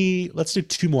 Let's do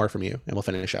 2 more from you and we'll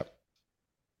finish up.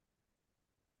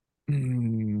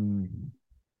 You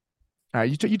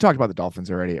talked about the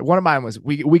Dolphins already. One of mine was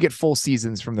we get full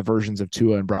seasons from the versions of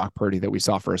Tua and Brock Purdy that we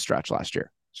saw for a stretch last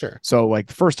year. Sure. So like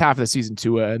the first half of the season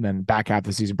Tua and then back half of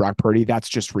the season Brock Purdy, that's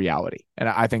just reality. And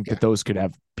I think that those could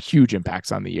have huge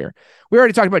impacts on the year. We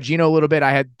already talked about Geno a little bit.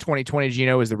 I had 2020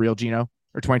 Geno as the real Geno,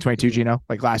 or 2022 Geno.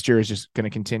 Like last year is just going to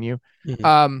continue.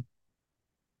 How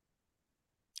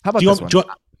about this one?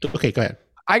 Okay, go ahead.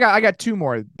 I got 2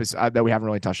 more that we haven't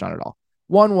really touched on at all.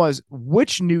 One was,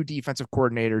 which new defensive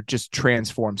coordinator just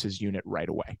transforms his unit right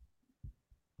away?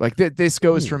 Like this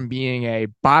goes from being a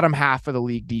bottom half of the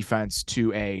league defense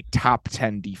to a top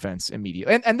 10 defense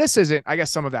immediately. And this isn't, I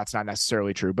guess some of that's not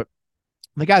necessarily true, but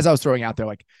the guys I was throwing out there,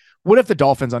 like, what if the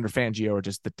Dolphins under Fangio are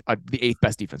just the 8th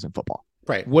best defense in football?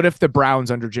 Right. What if the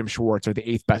Browns under Jim Schwartz are the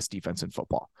 8th best defense in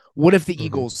football? What if the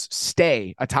Eagles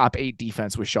stay a top 8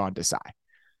 defense with Sean Desai?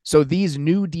 So these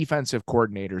new defensive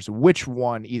coordinators, which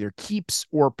one either keeps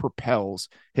or propels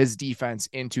his defense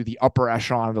into the upper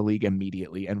echelon of the league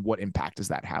immediately, and what impact does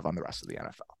that have on the rest of the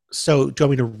NFL? So do you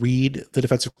want me to read the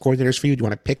defensive coordinators for you? Do you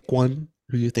want to pick one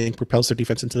who you think propels their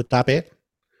defense into the top 8?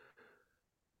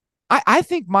 I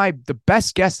think the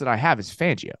best guess that I have is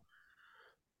Fangio.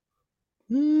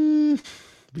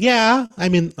 Yeah, I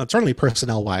mean, certainly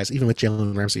personnel-wise, even with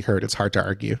Jalen Ramsey hurt, it's hard to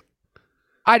argue.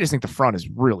 I just think the front is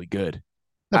really good.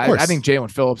 Of course. I think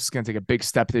Jalen Phillips is going to take a big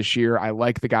step this year. I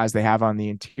like the guys they have on the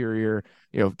interior.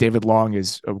 David Long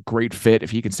is a great fit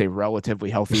if he can stay relatively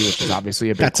healthy, which is obviously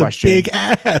a big question. That's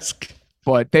a big ask.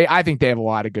 But I think they have a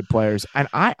lot of good players. And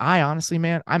I honestly,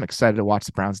 man, I'm excited to watch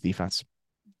the Browns defense.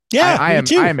 Yeah, I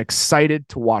am excited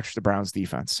to watch the Browns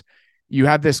defense. You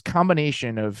have this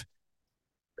combination of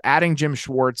adding Jim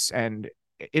Schwartz, and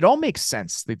it all makes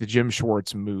sense, like the Jim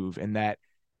Schwartz move, in that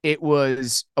it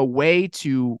was a way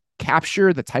to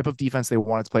capture the type of defense they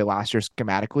wanted to play last year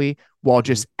schematically while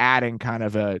just adding kind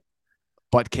of a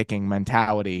butt kicking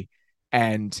mentality.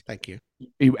 And thank you.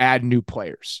 You add new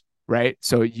players, right?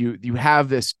 So you have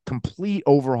this complete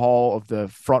overhaul of the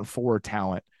front four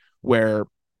talent where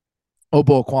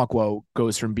Obo Okonkwo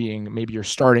goes from being maybe your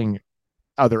starting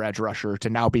other edge rusher to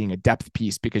now being a depth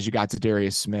piece because you got to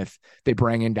Darius Smith. They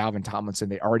bring in Dalvin Tomlinson.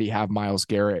 They already have Myles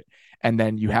Garrett. And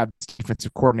then you have this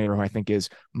defensive coordinator who I think is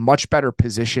much better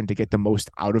positioned to get the most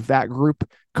out of that group,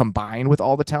 combined with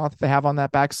all the talent that they have on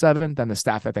that back seven than the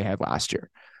staff that they had last year.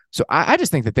 So I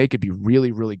just think that they could be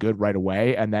really, really good right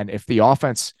away. And then if the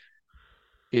offense,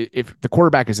 if the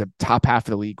quarterback is a top half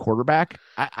of the league quarterback,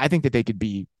 I think that they could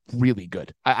be really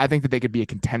good. I think that they could be a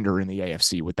contender in the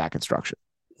AFC with that construction.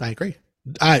 I agree.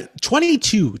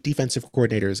 22 defensive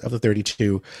coordinators of the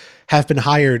 32 have been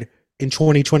hired in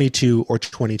 2022 or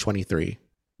 2023.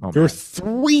 There are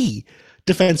 3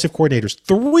 defensive coordinators,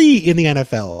 3 in the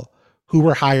NFL, who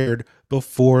were hired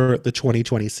before the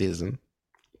 2020 season.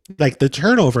 Like, the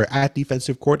turnover at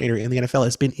defensive coordinator in the NFL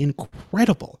has been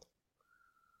incredible.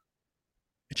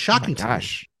 It's shocking to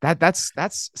me. That's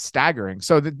staggering.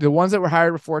 So the ones that were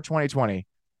hired before 2020,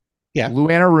 Lou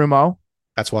Anarumo,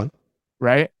 that's one,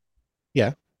 right?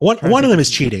 Yeah, one of them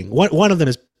is cheating. One of them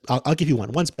is I'll give you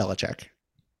one. One's Belichick.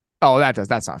 Oh,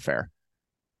 that's not fair.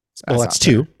 Well, that's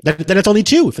two. Then it's only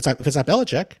two. If it's not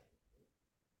Belichick,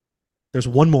 there's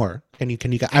one more. Can you?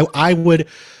 I would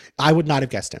not have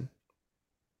guessed him.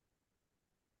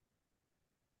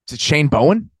 Is it Shane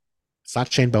Bowen? It's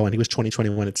not Shane Bowen. He was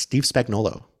 2021. It's Steve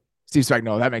Spagnuolo. Steve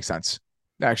Spagnuolo. That makes sense.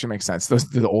 That actually makes sense. Those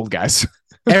are the old guys.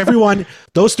 Everyone,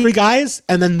 those three guys,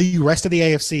 and then the rest of the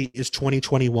AFC is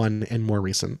 2021 and more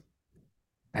recent.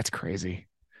 That's crazy.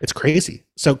 It's crazy.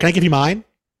 So can I give you mine?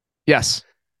 Yes.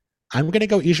 I'm going to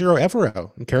go Ejiro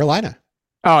Evero in Carolina.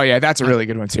 Oh, yeah. That's a really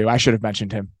good one, too. I should have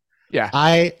mentioned him. Yeah.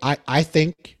 I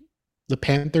think the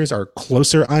Panthers are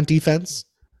closer on defense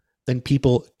than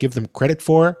people give them credit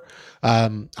for.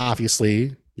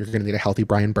 Obviously, you're going to need a healthy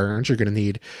Brian Burns. You're going to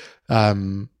need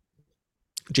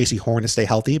JC Horn to stay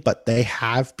healthy, but they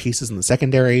have pieces in the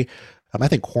secondary. I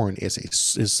think Horn is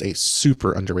a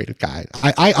super underrated guy.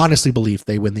 I honestly believe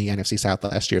they win the NFC South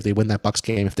last year. If they win that Bucs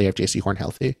game, if they have JC Horn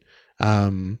healthy,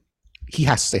 he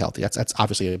has to stay healthy. That's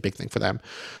obviously a big thing for them.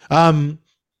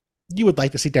 You would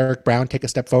like to see Derek Brown take a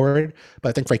step forward, but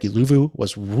I think Frankie Louvu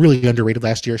was really underrated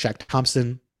last year. Shaq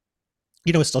Thompson,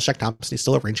 it's still Shaq Thompson. He's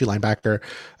still a rangy linebacker.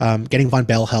 Getting Von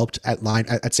Bell helped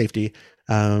at safety.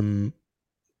 And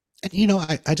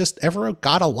I just Evero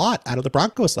got a lot out of the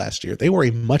Broncos last year. They were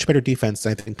a much better defense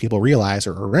than I think people realize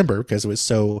or remember because it was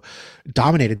so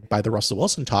dominated by the Russell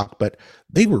Wilson talk, but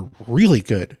they were really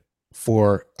good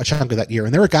for a chunk of that year.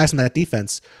 And there were guys in that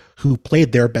defense who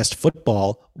played their best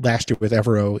football last year with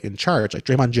Evero in charge. Like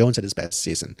Draymond Jones had his best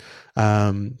season.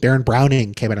 Baron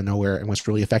Browning came out of nowhere and was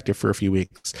really effective for a few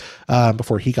weeks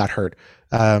before he got hurt.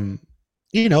 I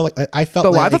felt I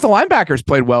thought the linebackers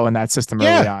played well in that system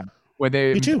early on.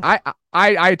 Me too.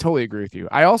 I totally agree with you.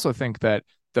 I also think that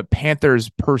the Panthers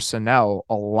personnel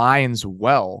aligns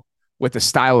well with the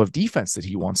style of defense that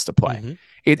he wants to play. Mm-hmm.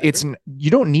 It's you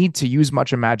don't need to use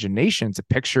much imagination to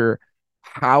picture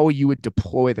how you would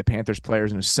deploy the Panthers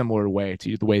players in a similar way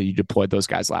to the way you deployed those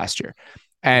guys last year.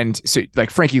 And so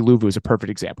like Frankie Louvu is a perfect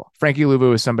example. Frankie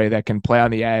Louvu is somebody that can play on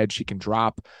the edge. He can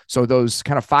drop. So those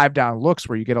kind of 5-down looks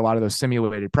where you get a lot of those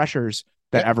simulated pressures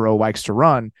that Evero likes to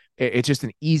run, it's just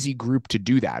an easy group to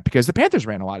do that because the Panthers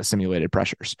ran a lot of simulated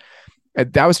pressures.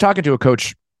 I was talking to a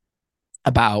coach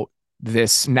about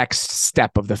this next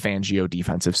step of the Fangio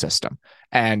defensive system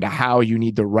and how you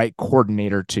need the right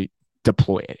coordinator to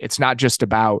deploy it. It's not just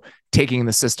about taking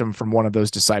the system from one of those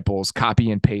disciples,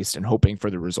 copy and paste and hoping for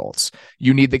the results.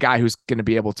 You need the guy who's going to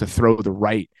be able to throw the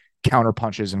right counter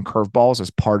punches and curveballs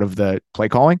as part of the play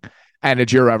calling. And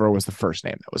Ejiro Evero was the first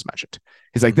name that was mentioned.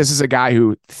 He's like, this is a guy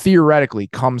who theoretically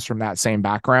comes from that same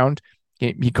background.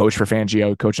 He coached for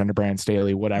Fangio, coached under Brandon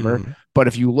Staley, whatever. Mm-hmm. But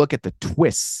if you look at the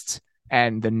twists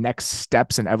and the next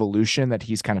steps and evolution that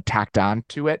he's kind of tacked on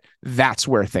to it, that's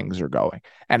where things are going.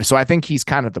 And so I think he's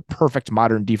kind of the perfect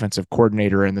modern defensive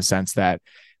coordinator in the sense that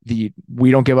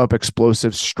we don't give up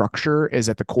explosive structure is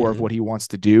at the core of what he wants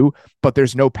to do, but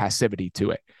there's no passivity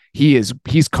to it. He's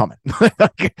coming.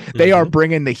 They are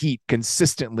bringing the heat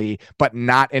consistently, but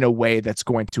not in a way that's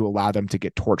going to allow them to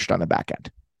get torched on the back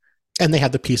end. And they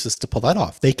have the pieces to pull that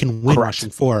off. They can win rushing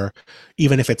 4,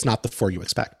 even if it's not the 4 you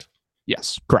expect.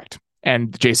 Yes, correct.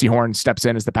 And JC Horn steps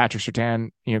in as the Patrick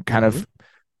Surtain, kind of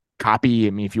copy.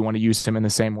 I mean, if you want to use him in the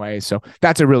same way. So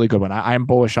that's a really good one. I'm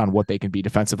bullish on what they can be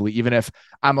defensively, even if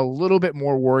I'm a little bit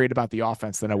more worried about the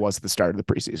offense than I was at the start of the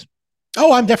preseason.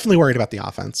 Oh, I'm definitely worried about the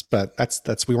offense, but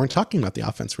we weren't talking about the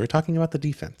offense. We were talking about the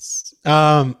defense.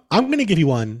 I'm going to give you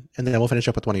one, and then we'll finish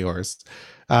up with one of yours.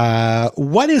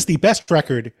 What is the best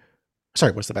record?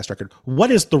 Sorry, what's the best record? What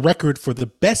is the record for the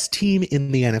best team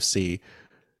in the NFC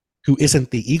who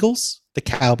isn't the Eagles, the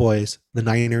Cowboys, the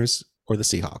Niners, or the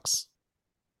Seahawks?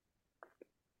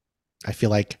 I feel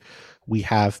like we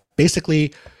have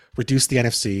basically reduced the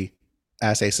NFC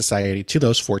as a society to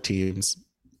those 4 teams.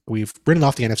 We've written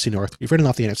off the NFC North. We've written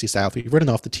off the NFC South. We've written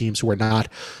off the teams who are not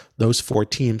those 4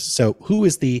 teams. So who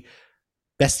is the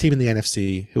best team in the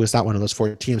NFC who is not one of those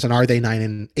 4 teams? And are they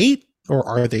 9-8 or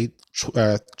are they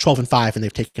 12-5 and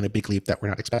they've taken a big leap that we're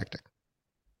not expecting?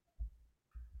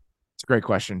 It's a great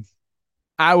question.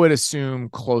 I would assume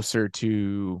closer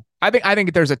to, I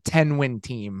think there's a 10-win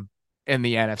team in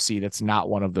the NFC that's not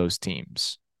one of those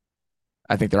teams.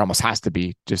 I think there almost has to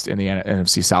be just in the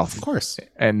NFC South, of course,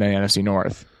 and the NFC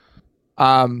North.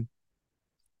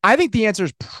 I think the answer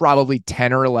is probably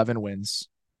 10 or 11 wins.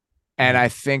 And I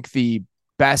think the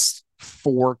best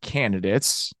 4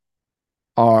 candidates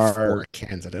are 4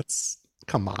 candidates.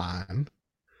 Come on.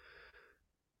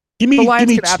 The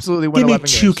Lions can absolutely win 11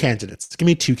 games. Give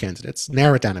me 2 candidates.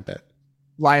 Narrow it down a bit.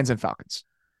 Lions and Falcons.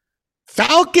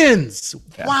 Falcons.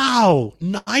 Yeah. Wow.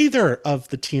 Neither of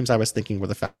the teams I was thinking were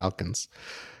the Falcons.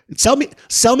 Sell me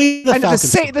the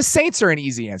Falcons. The Saints are an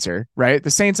easy answer, right?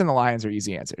 The Saints and the Lions are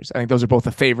easy answers. I think those are both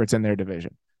the favorites in their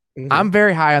division. Mm-hmm. I'm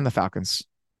very high on the Falcons.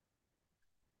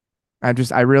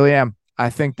 I really am. I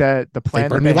think that the plan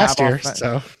that they last year.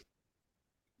 So,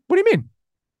 what do you mean?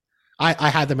 I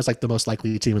had them as like the most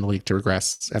likely team in the league to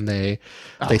regress, and they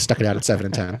stuck it out at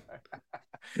 7-10.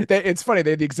 It's funny.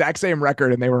 They had the exact same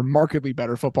record, and they were markedly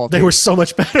better football team. They were so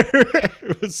much better.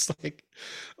 It was like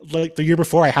the year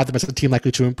before, I had them as a team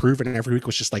likely to improve, and every week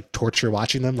was just like torture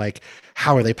watching them. Like,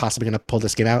 how are they possibly going to pull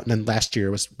this game out? And then last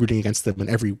year was rooting against them, and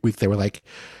every week they were like,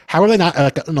 how are they not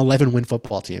like an 11-win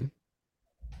football team?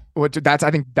 I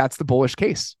think that's the bullish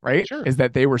case, right? Sure. Is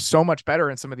that they were so much better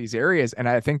in some of these areas, and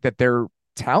I think that their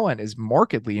talent is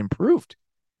markedly improved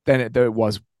than it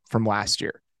was from last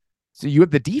year. So you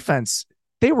have the defense.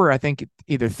 They were, I think,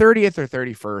 either 30th or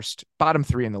 31st, bottom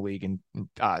 3 in the league in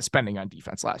spending on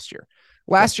defense last year.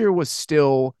 Last year was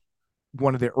still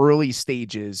one of the early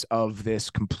stages of this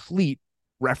complete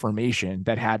reformation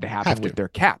that had to happen with their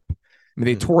cap. I mean,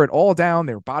 they tore it all down.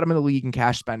 They were bottom of the league in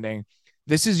cash spending.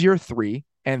 This is year 3,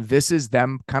 and this is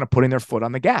them kind of putting their foot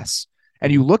on the gas.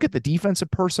 And you look at the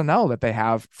defensive personnel that they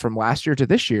have from last year to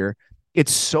this year,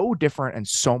 it's so different and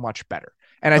so much better.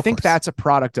 And I think that's a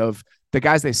product of the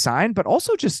guys they signed, but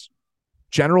also just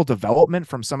general development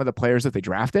from some of the players that they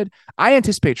drafted. I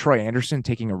anticipate Troy Anderson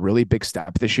taking a really big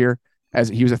step this year, as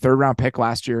he was a 3rd-round pick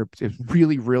last year.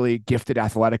 Really, really gifted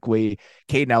athletically.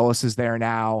 Caden Ellis is there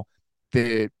now.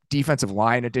 The defensive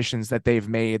line additions that they've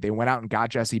made, they went out and got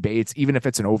Jesse Bates. Even if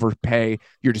it's an overpay,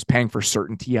 you're just paying for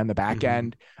certainty on the back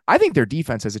end. I think their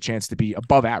defense has a chance to be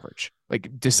above average, like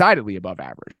decidedly above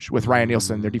average with Ryan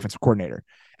Nielsen, their defensive coordinator.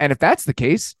 And if that's the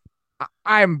case,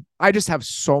 I just have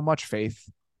so much faith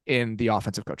in the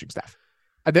offensive coaching staff.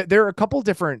 There are a couple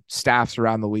different staffs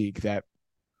around the league that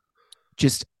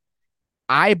just,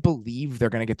 I believe they're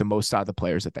going to get the most out of the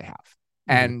players that they have.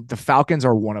 And the Falcons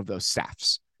are one of those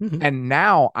staffs. And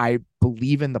now I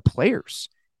believe in the players.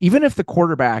 Even if the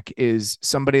quarterback is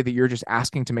somebody that you're just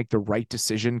asking to make the right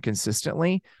decision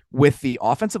consistently with the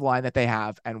offensive line that they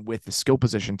have and with the skill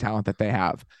position talent that they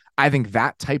have, I think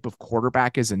that type of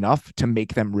quarterback is enough to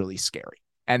make them really scary.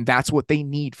 And that's what they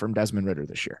need from Desmond Ridder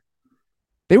this year.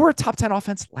 They were a top 10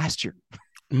 offense last year.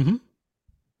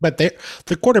 But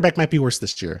the quarterback might be worse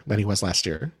this year than he was last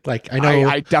year. Like,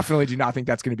 I definitely do not think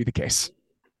that's going to be the case.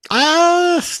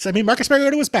 I mean, Marcus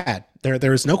Mariota was bad.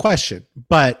 There is no question,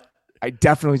 but I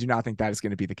definitely do not think that is going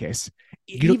to be the case.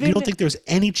 You don't think there's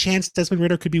any chance Desmond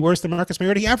Ridder could be worse than Marcus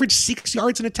Mariota? He averaged 6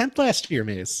 yards an attempt last year,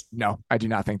 Maze. No, I do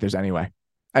not think there's any way.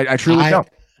 I truly don't.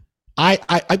 I'm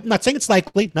not saying it's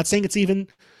likely, not saying it's even,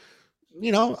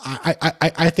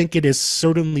 I think it is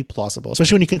certainly plausible,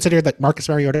 especially when you consider that Marcus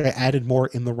Mariota added more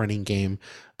in the running game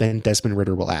than Desmond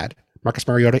Ridder will add. Marcus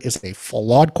Mariota is a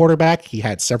flawed quarterback. He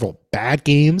had several bad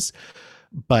games,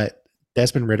 but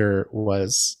Desmond Ridder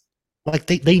was like,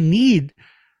 they need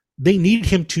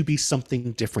him to be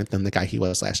something different than the guy he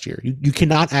was last year. You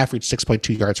cannot average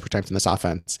 6.2 yards per attempt in this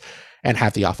offense and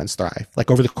have the offense thrive.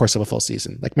 Like, over the course of a full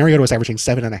season, like Mariota was averaging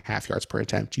 7.5 yards per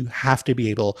attempt. You have to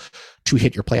be able to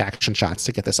hit your play action shots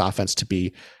to get this offense to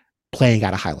be playing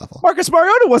at a high level. Marcus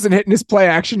Mariota wasn't hitting his play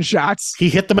action shots. He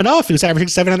hit them enough. He was averaging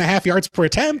 7.5 yards per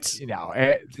attempt.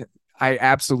 I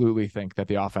absolutely think that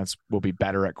the offense will be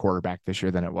better at quarterback this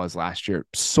year than it was last year,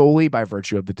 solely by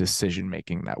virtue of the decision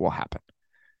making that will happen.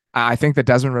 I think that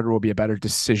Desmond Ridder will be a better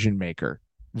decision maker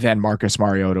than Marcus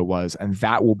Mariota was, and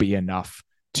that will be enough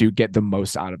to get the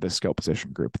most out of the skill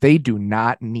position group. They do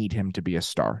not need him to be a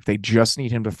star. They just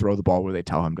need him to throw the ball where they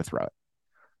tell him to throw it.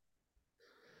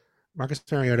 Marcus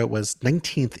Mariota was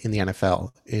 19th in the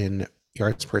NFL in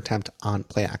yards per attempt on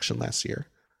play action last year,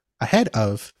 ahead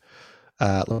of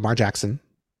Lamar Jackson,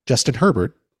 Justin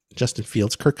Herbert, Justin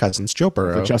Fields, Kirk Cousins, Joe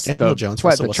Burrow, Daniel Jones,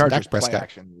 Russell Wilson, Dak Prescott. Play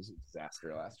action was a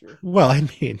disaster last year. Well, I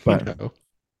mean,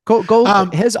 go.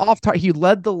 His he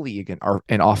led the league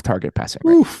in off target passing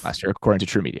last year, according to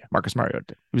True Media. Marcus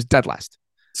Mariota, he was dead last.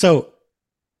 So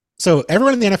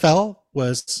everyone in the NFL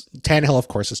was Tannehill, of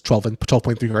course, is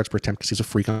 12.3 yards per attempt because he's a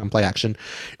freak on play action.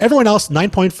 Everyone else,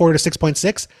 9.4 to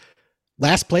 6.6.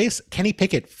 Last place, Kenny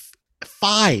Pickett,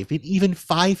 5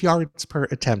 yards per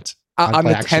attempt on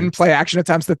the 10 play action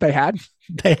attempts that they had.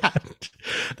 They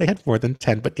had more than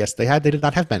 10, but yes, they did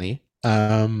not have many.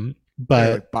 But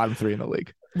like bottom 3 in the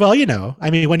league. Well, I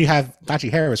mean, when you have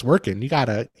Najee Harris working, you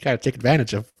gotta take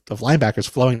advantage of linebackers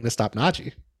flowing to stop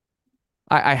Najee.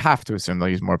 I have to assume they'll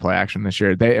use more play action this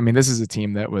year. This is a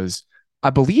team that was, I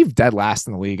believe, dead last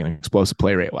in the league in explosive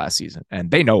play rate last season, and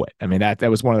they know it. I mean, that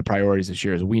was one of the priorities this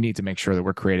year, is we need to make sure that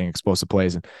we're creating explosive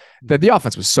plays, and the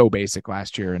offense was so basic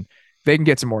last year. And they can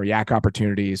get some more yak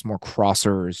opportunities, more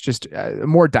crossers, just a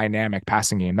more dynamic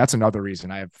passing game. That's another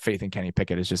reason I have faith in Kenny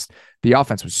Pickett. Is just the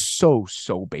offense was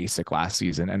so basic last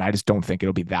season, and I just don't think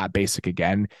it'll be that basic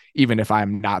again, even if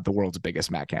I'm not the world's biggest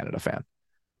Matt Canada fan.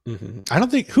 I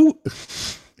don't think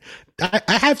I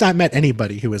have not met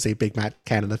anybody who is a big Matt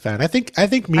Canada fan. I think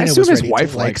Mina assume was his ready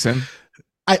wife to, likes him.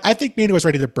 I think Mina was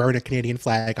ready to burn a Canadian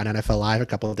flag on NFL Live a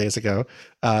couple of days ago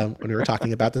when we were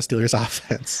talking about the Steelers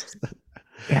offense.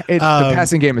 Yeah, the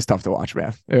passing game is tough to watch,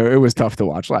 man. It was tough to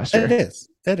watch last year.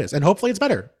 It is, and hopefully it's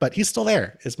better. But he's still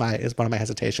there. Is one of my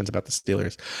hesitations about the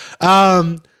Steelers.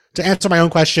 To answer my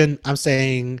own question, I'm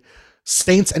saying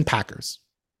Saints and Packers.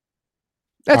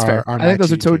 That's fair. I think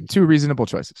those are two reasonable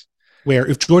choices. Where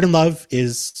if Jordan Love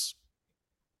is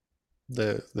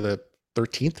the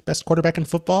 13th best quarterback in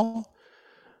football,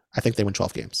 I think they win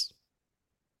 12 games.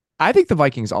 I think the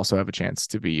Vikings also have a chance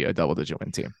to be a double-digit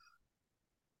win team.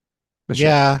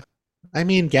 Yeah, I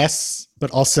mean, yes,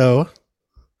 but also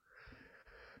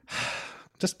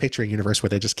just picturing a universe where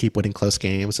they just keep winning close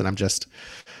games, and I'm just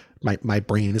my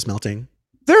brain is melting.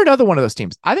 They're another one of those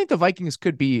teams. I think the Vikings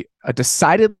could be a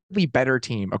decidedly better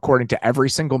team according to every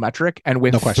single metric and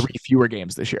win 3 fewer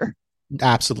games this year.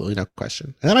 Absolutely, no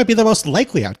question. And that might be the most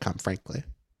likely outcome, frankly.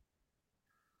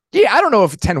 Yeah, I don't know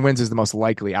if 10 wins is the most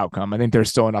likely outcome. I think there's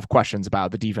still enough questions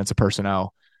about the defensive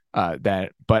personnel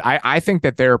but I think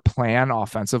that their plan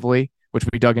offensively, which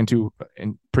we dug into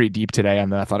pretty deep today on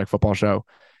the Athletic Football Show,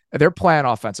 their plan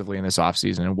offensively in this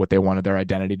offseason and what they wanted their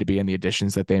identity to be and the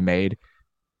additions that they made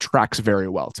tracks very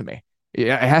well to me. It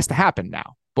has to happen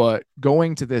now, but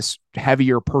going to this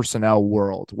heavier personnel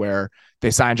world where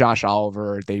they signed Josh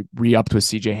Oliver, they re-upped with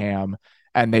CJ Ham,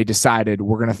 and they decided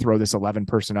we're going to throw this 11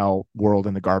 personnel world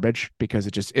in the garbage because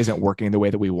it just isn't working the way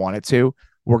that we want it to.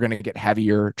 We're going to get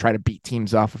heavier, try to beat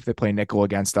teams up if they play nickel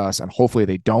against us, and hopefully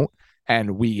they don't.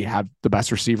 And we have the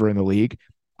best receiver in the league.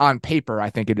 On paper,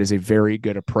 I think it is a very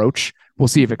good approach. We'll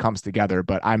see if it comes together,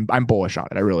 but I'm bullish on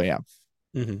it. I really am.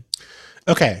 Mm-hmm.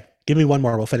 Okay, give me one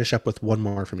more. We'll finish up with one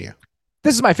more from you.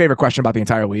 This is my favorite question about the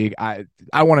entire league. I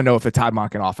want to know if the Todd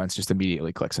Monken offense just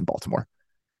immediately clicks in Baltimore.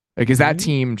 Like, is that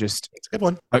team just it's a good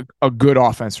one? A good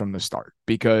offense from the start?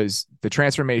 Because the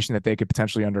transformation that they could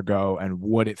potentially undergo and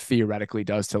what it theoretically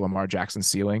does to Lamar Jackson's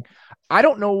ceiling, I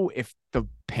don't know if the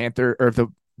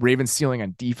Ravens ceiling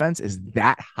on defense is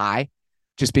that high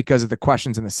just because of the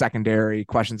questions in the secondary,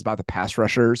 questions about the pass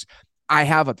rushers. I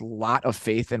have a lot of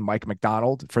faith in Mike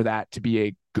Macdonald for that to be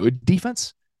a good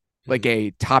defense, like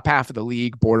a top half of the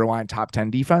league, borderline top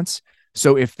 10 defense.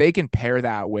 So if they can pair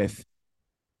that with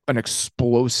an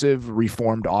explosive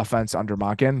reformed offense under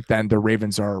Monken, then the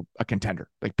Ravens are a contender,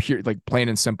 like plain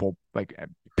and simple, like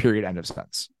period, end of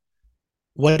sentence.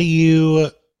 What do you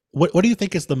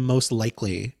think is the most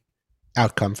likely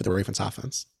outcome for the Ravens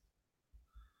offense?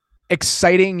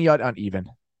 Exciting yet uneven.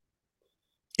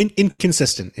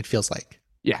 Inconsistent, it feels like.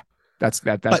 Yeah,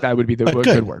 that would be the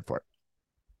good word for it.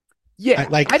 Yeah,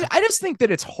 I just think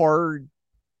that it's hard.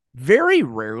 Very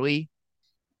rarely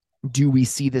do we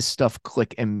see this stuff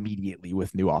click immediately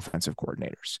with new offensive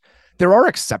coordinators. There are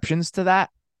exceptions to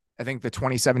that. I think the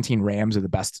 2017 Rams are the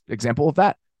best example of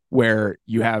that, where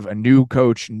you have a new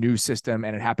coach, new system,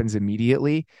 and it happens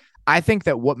immediately. I think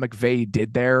that what McVay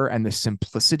did there and the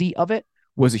simplicity of it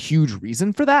was a huge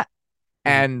reason for that.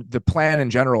 And the plan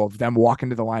in general of them walking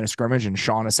to the line of scrimmage and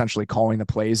Sean essentially calling the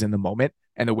plays in the moment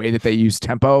and the way that they use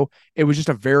tempo, it was just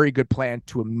a very good plan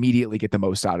to immediately get the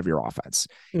most out of your offense.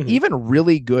 Mm-hmm. Even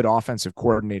really good offensive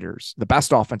coordinators, the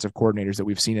best offensive coordinators that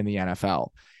we've seen in the NFL,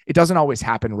 it doesn't always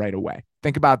happen right away.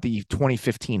 Think about the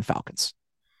 2015 Falcons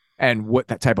and what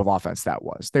that type of offense that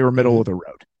was. They were middle of the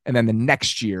road. And then the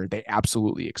next year, they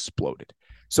absolutely exploded.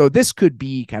 So this could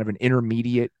be kind of an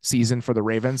intermediate season for the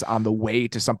Ravens on the way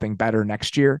to something better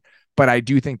next year. But I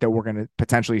do think that we're going to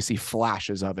potentially see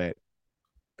flashes of it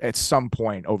at some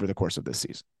point over the course of this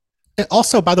season. And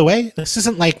also, by the way, this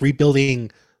isn't like rebuilding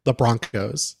the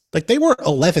Broncos. Like, they were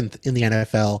 11th in the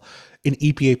NFL in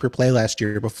EPA per play last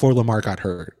year before Lamar got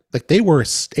hurt. Like, they were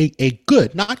a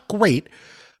good, not great,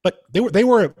 but they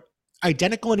were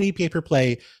identical in EPA per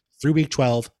play through week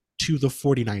 12 to the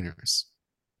 49ers.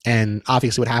 And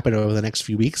obviously what happened over the next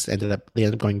few weeks they ended up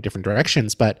going different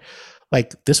directions. But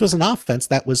like, this was an offense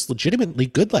that was legitimately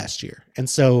good last year. And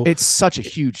so it's such a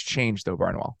huge change though,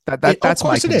 Barnwell. That's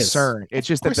my concern. It's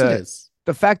just that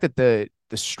the fact that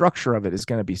the structure of it is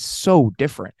going to be so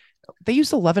different. They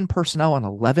used 11 personnel on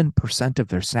 11% of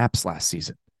their snaps last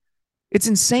season. It's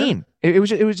insane. Sure.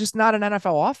 It was just not an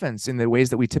NFL offense in the ways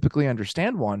that we typically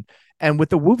understand one. And with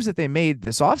the moves that they made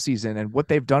this offseason and what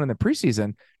they've done in the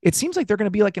preseason, it seems like they're going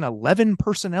to be like an 11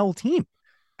 personnel team.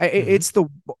 It's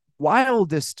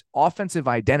wildest offensive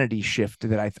identity shift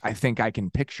that I think I can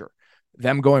picture.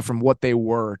 Them going from what they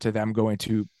were to them going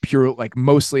to pure, like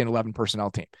mostly an 11 personnel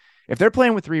team. If they're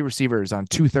playing with 3 receivers on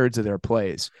 2/3 of their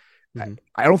plays,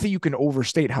 I don't think you can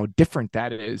overstate how different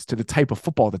that is to the type of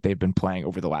football that they've been playing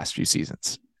over the last few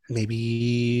seasons.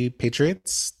 Maybe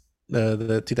Patriots,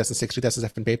 the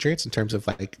 2006-2007 Patriots, in terms of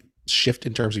like shift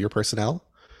in terms of your personnel.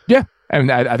 Yeah.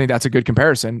 And I think that's a good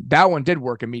comparison. That one did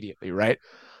work immediately, right?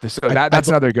 So that's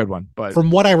another good one. But from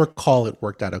what I recall, it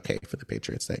worked out okay for the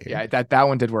Patriots that year. Yeah, that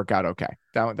one did work out okay.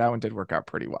 That one did work out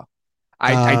pretty well.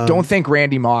 I don't think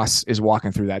Randy Moss is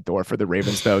walking through that door for the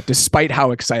Ravens, though, despite how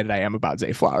excited I am about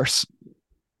Zay Flowers.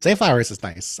 Zay Flowers is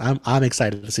nice. I'm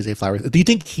excited to see Zay Flowers. Do you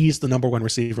think he's the number 1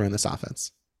 receiver in this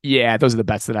offense? Yeah, those are the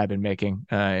bets that I've been making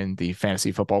in the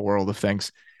fantasy football world of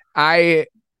things.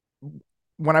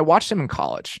 When I watched him in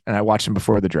college and I watched him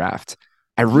before the draft,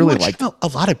 I really liked a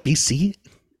lot of BC.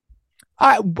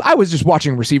 I was just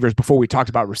watching receivers before we talked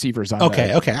about receivers on.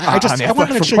 Okay. I want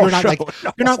to make sure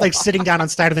you're not like sitting down on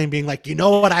Saturday and being like, you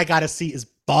know what I got to see is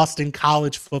Boston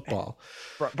college football.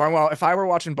 Barnwell, if I were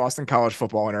watching Boston college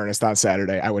football in earnest on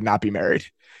Saturday, I would not be married.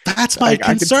 That's my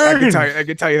concern. I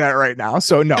can tell you that right now.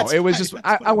 So no, it was just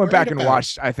I went back and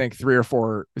watched I think 3 or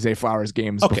 4 Zay Flowers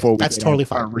games before we did totally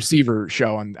our receiver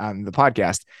show on the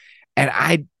podcast, and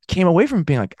I came away from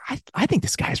being like, I think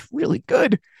this guy is really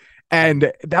good.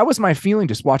 And that was my feeling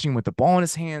just watching him with the ball in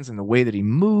his hands and the way that he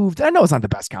moved. I know it's not the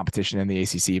best competition in the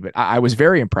ACC, but I was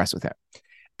very impressed with him.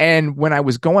 And when I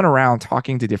was going around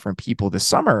talking to different people this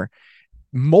summer,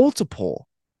 multiple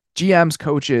GMs,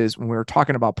 coaches, when we were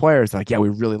talking about players, like, yeah, we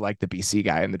really like the BC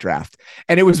guy in the draft.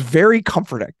 And it was very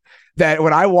comforting that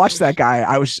when I watched that guy,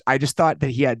 I just thought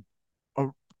that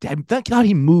I thought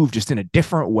he moved just in a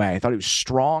different way. I thought he was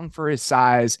strong for his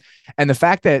size. And the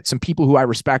fact that some people who I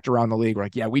respect around the league were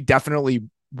like, yeah, we definitely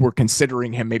were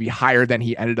considering him maybe higher than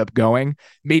he ended up going,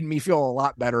 made me feel a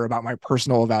lot better about my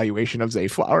personal evaluation of Zay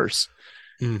Flowers.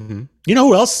 Mm-hmm. You know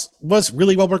who else was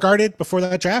really well regarded before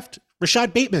that draft?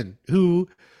 Rashad Bateman, who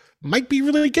might be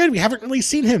really good. We haven't really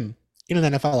seen him in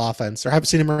an NFL offense or haven't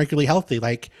seen him regularly healthy.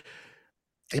 Like,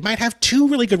 they might have 2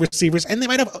 really good receivers, and they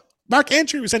might have Mark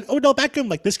Andrews and Odell Beckham.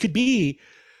 Like, this could be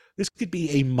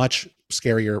a much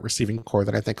scarier receiving core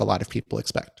than I think a lot of people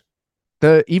expect.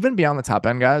 Even beyond the top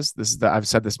end guys, I've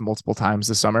said this multiple times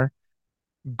this summer,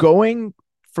 going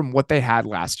from what they had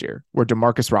last year, where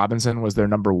Demarcus Robinson was their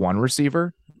number 1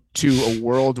 receiver, to a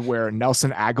world where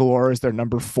Nelson Aguilar is their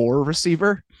number 4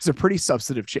 receiver, is a pretty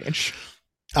substantive change.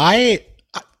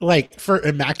 Like, for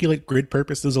immaculate grid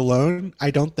purposes alone,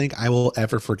 I don't think I will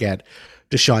ever forget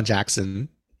Deshaun Jackson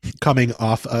coming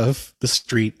off of the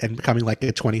street and becoming like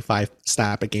a 25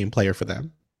 snap a game player for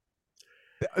them.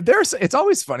 It's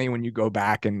always funny when you go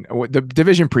back, and the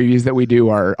division previews that we do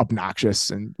are obnoxious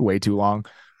and way too long.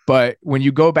 But when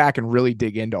you go back and really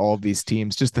dig into all of these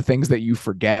teams, just the things that you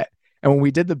forget. And when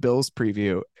we did the Bills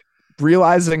preview,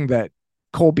 realizing that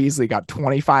Cole Beasley got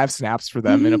 25 snaps for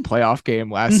them in a playoff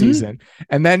game last season.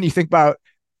 And then you think about,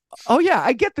 oh yeah,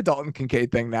 I get the Dalton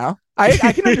Kincaid thing now. I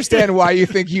can understand why you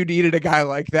think you needed a guy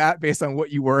like that based on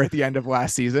what you were at the end of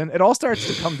last season. It all starts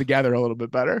to come together a little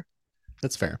bit better.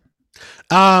 That's fair.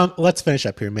 Let's finish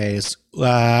up here, Maze.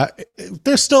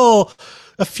 There's still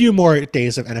a few more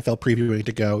days of NFL previewing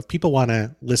to go. If people want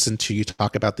to listen to you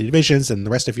talk about the divisions and the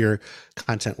rest of your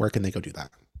content, where can they go do that?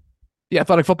 The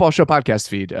Athletic Football Show podcast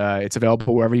feed. It's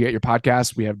available wherever you get your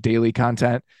podcasts. We have daily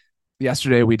content.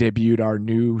 Yesterday, we debuted our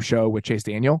new show with Chase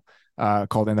Daniel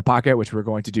called In the Pocket, which we're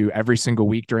going to do every single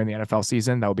week during the NFL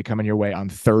season. That will be coming your way on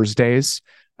Thursdays.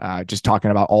 Just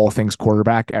talking about all things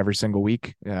quarterback every single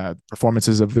week,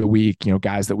 performances of the week,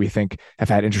 guys that we think have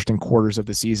had interesting quarters of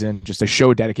the season, just a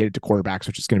show dedicated to quarterbacks,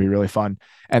 which is going to be really fun.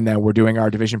 And then we're doing our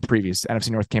division previews. NFC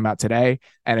North came out today.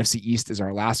 NFC East is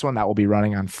our last one that will be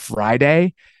running on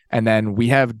Friday. And then we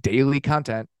have daily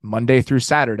content Monday through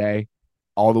Saturday,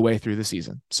 all the way through the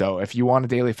season. So if you want a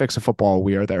daily fix of football,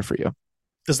 we are there for you.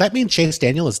 Does that mean Chase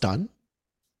Daniel is done?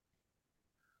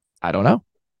 I don't know.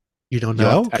 You don't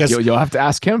know? You'll have to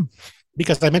ask him.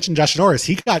 Because I mentioned Josh Norris.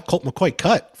 He got Colt McCoy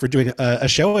cut for doing a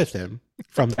show with him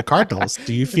from the Cardinals.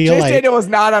 Do you feel Chase Daniel was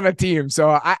not on a team?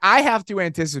 So I have to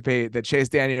anticipate that Chase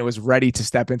Daniel was ready to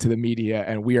step into the media,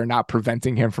 and we are not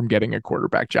preventing him from getting a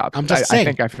quarterback job. I'm just saying. I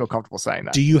think I feel comfortable saying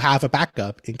that. Do you have a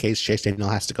backup in case Chase Daniel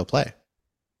has to go play?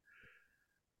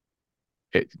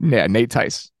 Nate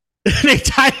Tice. Nate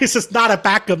Tice is not a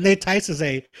backup. Nate Tice is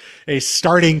a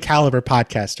starting caliber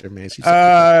podcaster, man.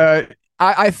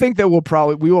 I think that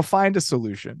we will find a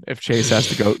solution if Chase has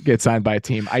to go get signed by a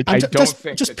team. I don't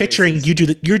think just picturing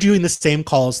you're doing the same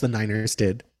calls the Niners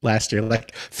did last year.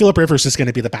 Like Philip Rivers is going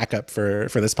to be the backup for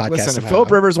this podcast. Listen, if Philip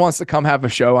Rivers wants to come have a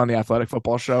show on the Athletic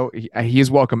Football Show,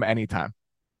 he's welcome anytime.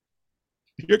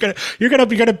 You're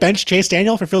gonna bench Chase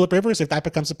Daniel for Philip Rivers if that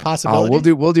becomes a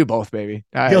possibility. We'll do both, baby.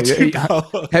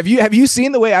 Both. Have you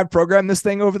seen the way I've programmed this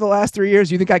thing over the last 3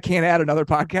 years? You think I can't add another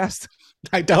podcast?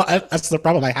 I don't. That's the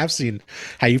problem. I have seen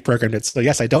how you've programmed it. So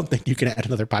yes, I don't think you can add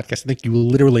another podcast. I think you will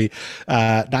literally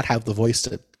not have the voice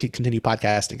to continue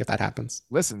podcasting if that happens.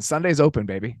 Listen, Sunday's open,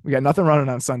 baby. We got nothing running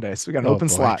on Sundays. We got an open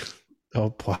slot.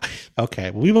 Oh boy. Okay.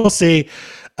 We will see.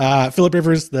 Philip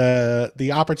Rivers,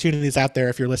 the opportunities out there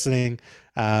if you're listening.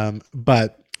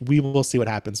 But we will see what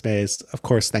happens, Mays. Of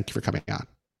course, thank you for coming on.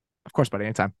 Of course, buddy.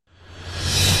 Anytime.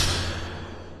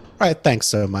 All right. Thanks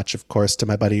so much, of course, to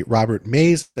my buddy Robert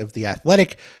Mays of The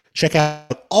Athletic. Check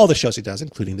out all the shows he does,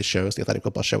 including the shows, The Athletic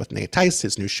Football Show with Nate Tice,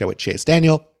 his new show with Chase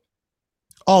Daniel,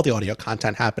 all the audio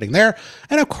content happening there,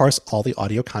 and of course, all the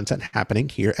audio content happening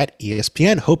here at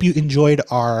ESPN. Hope you enjoyed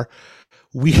our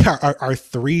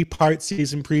 3-part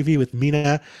season preview with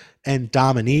Mina and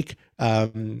Dominique.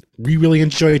 We really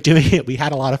enjoyed doing it. We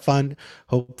had a lot of fun.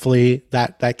 Hopefully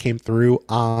that came through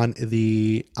on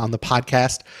the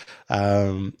podcast.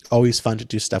 Always fun to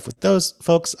do stuff with those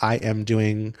folks. I'm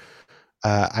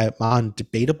on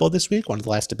Debatable this week, one of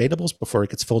the last Debatables before it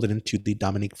gets folded into the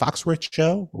Dominique Foxworth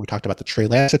show, where we talked about the Trey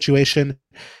Lance situation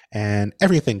and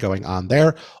everything going on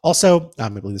there. Also, I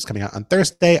believe it's coming out on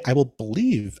Thursday. I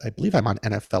believe I'm on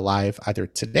NFL Live either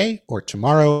today or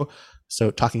tomorrow. So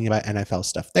talking about NFL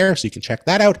stuff there, so you can check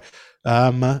that out.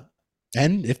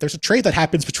 And if there's a trade that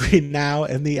happens between now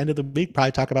and the end of the week,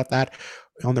 probably talk about that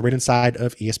on the written side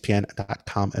of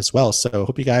ESPN.com as well. So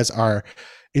hope you guys are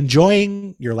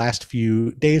enjoying your last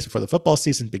few days before the football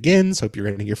season begins. Hope you're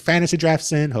getting your fantasy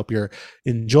drafts in. Hope you're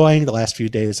enjoying the last few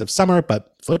days of summer,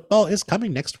 but football is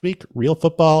coming next week, real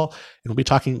football. And we'll be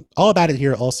talking all about it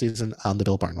here all season on the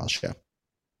Bill Barnwell Show.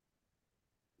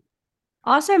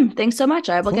 Awesome. Thanks so much.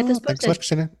 I will get this posted. Thanks so much,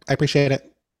 Christina. I appreciate it.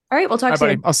 All right. We'll talk soon.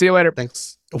 Buddy. I'll see you later.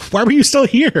 Thanks. Why were you still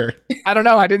here? I don't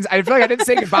know. I feel like I didn't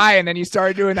say goodbye, and then you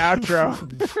started doing the outro.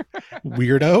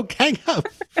 Weirdo. Hang up.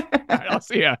 All right, I'll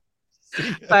see ya.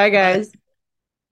 Bye, guys.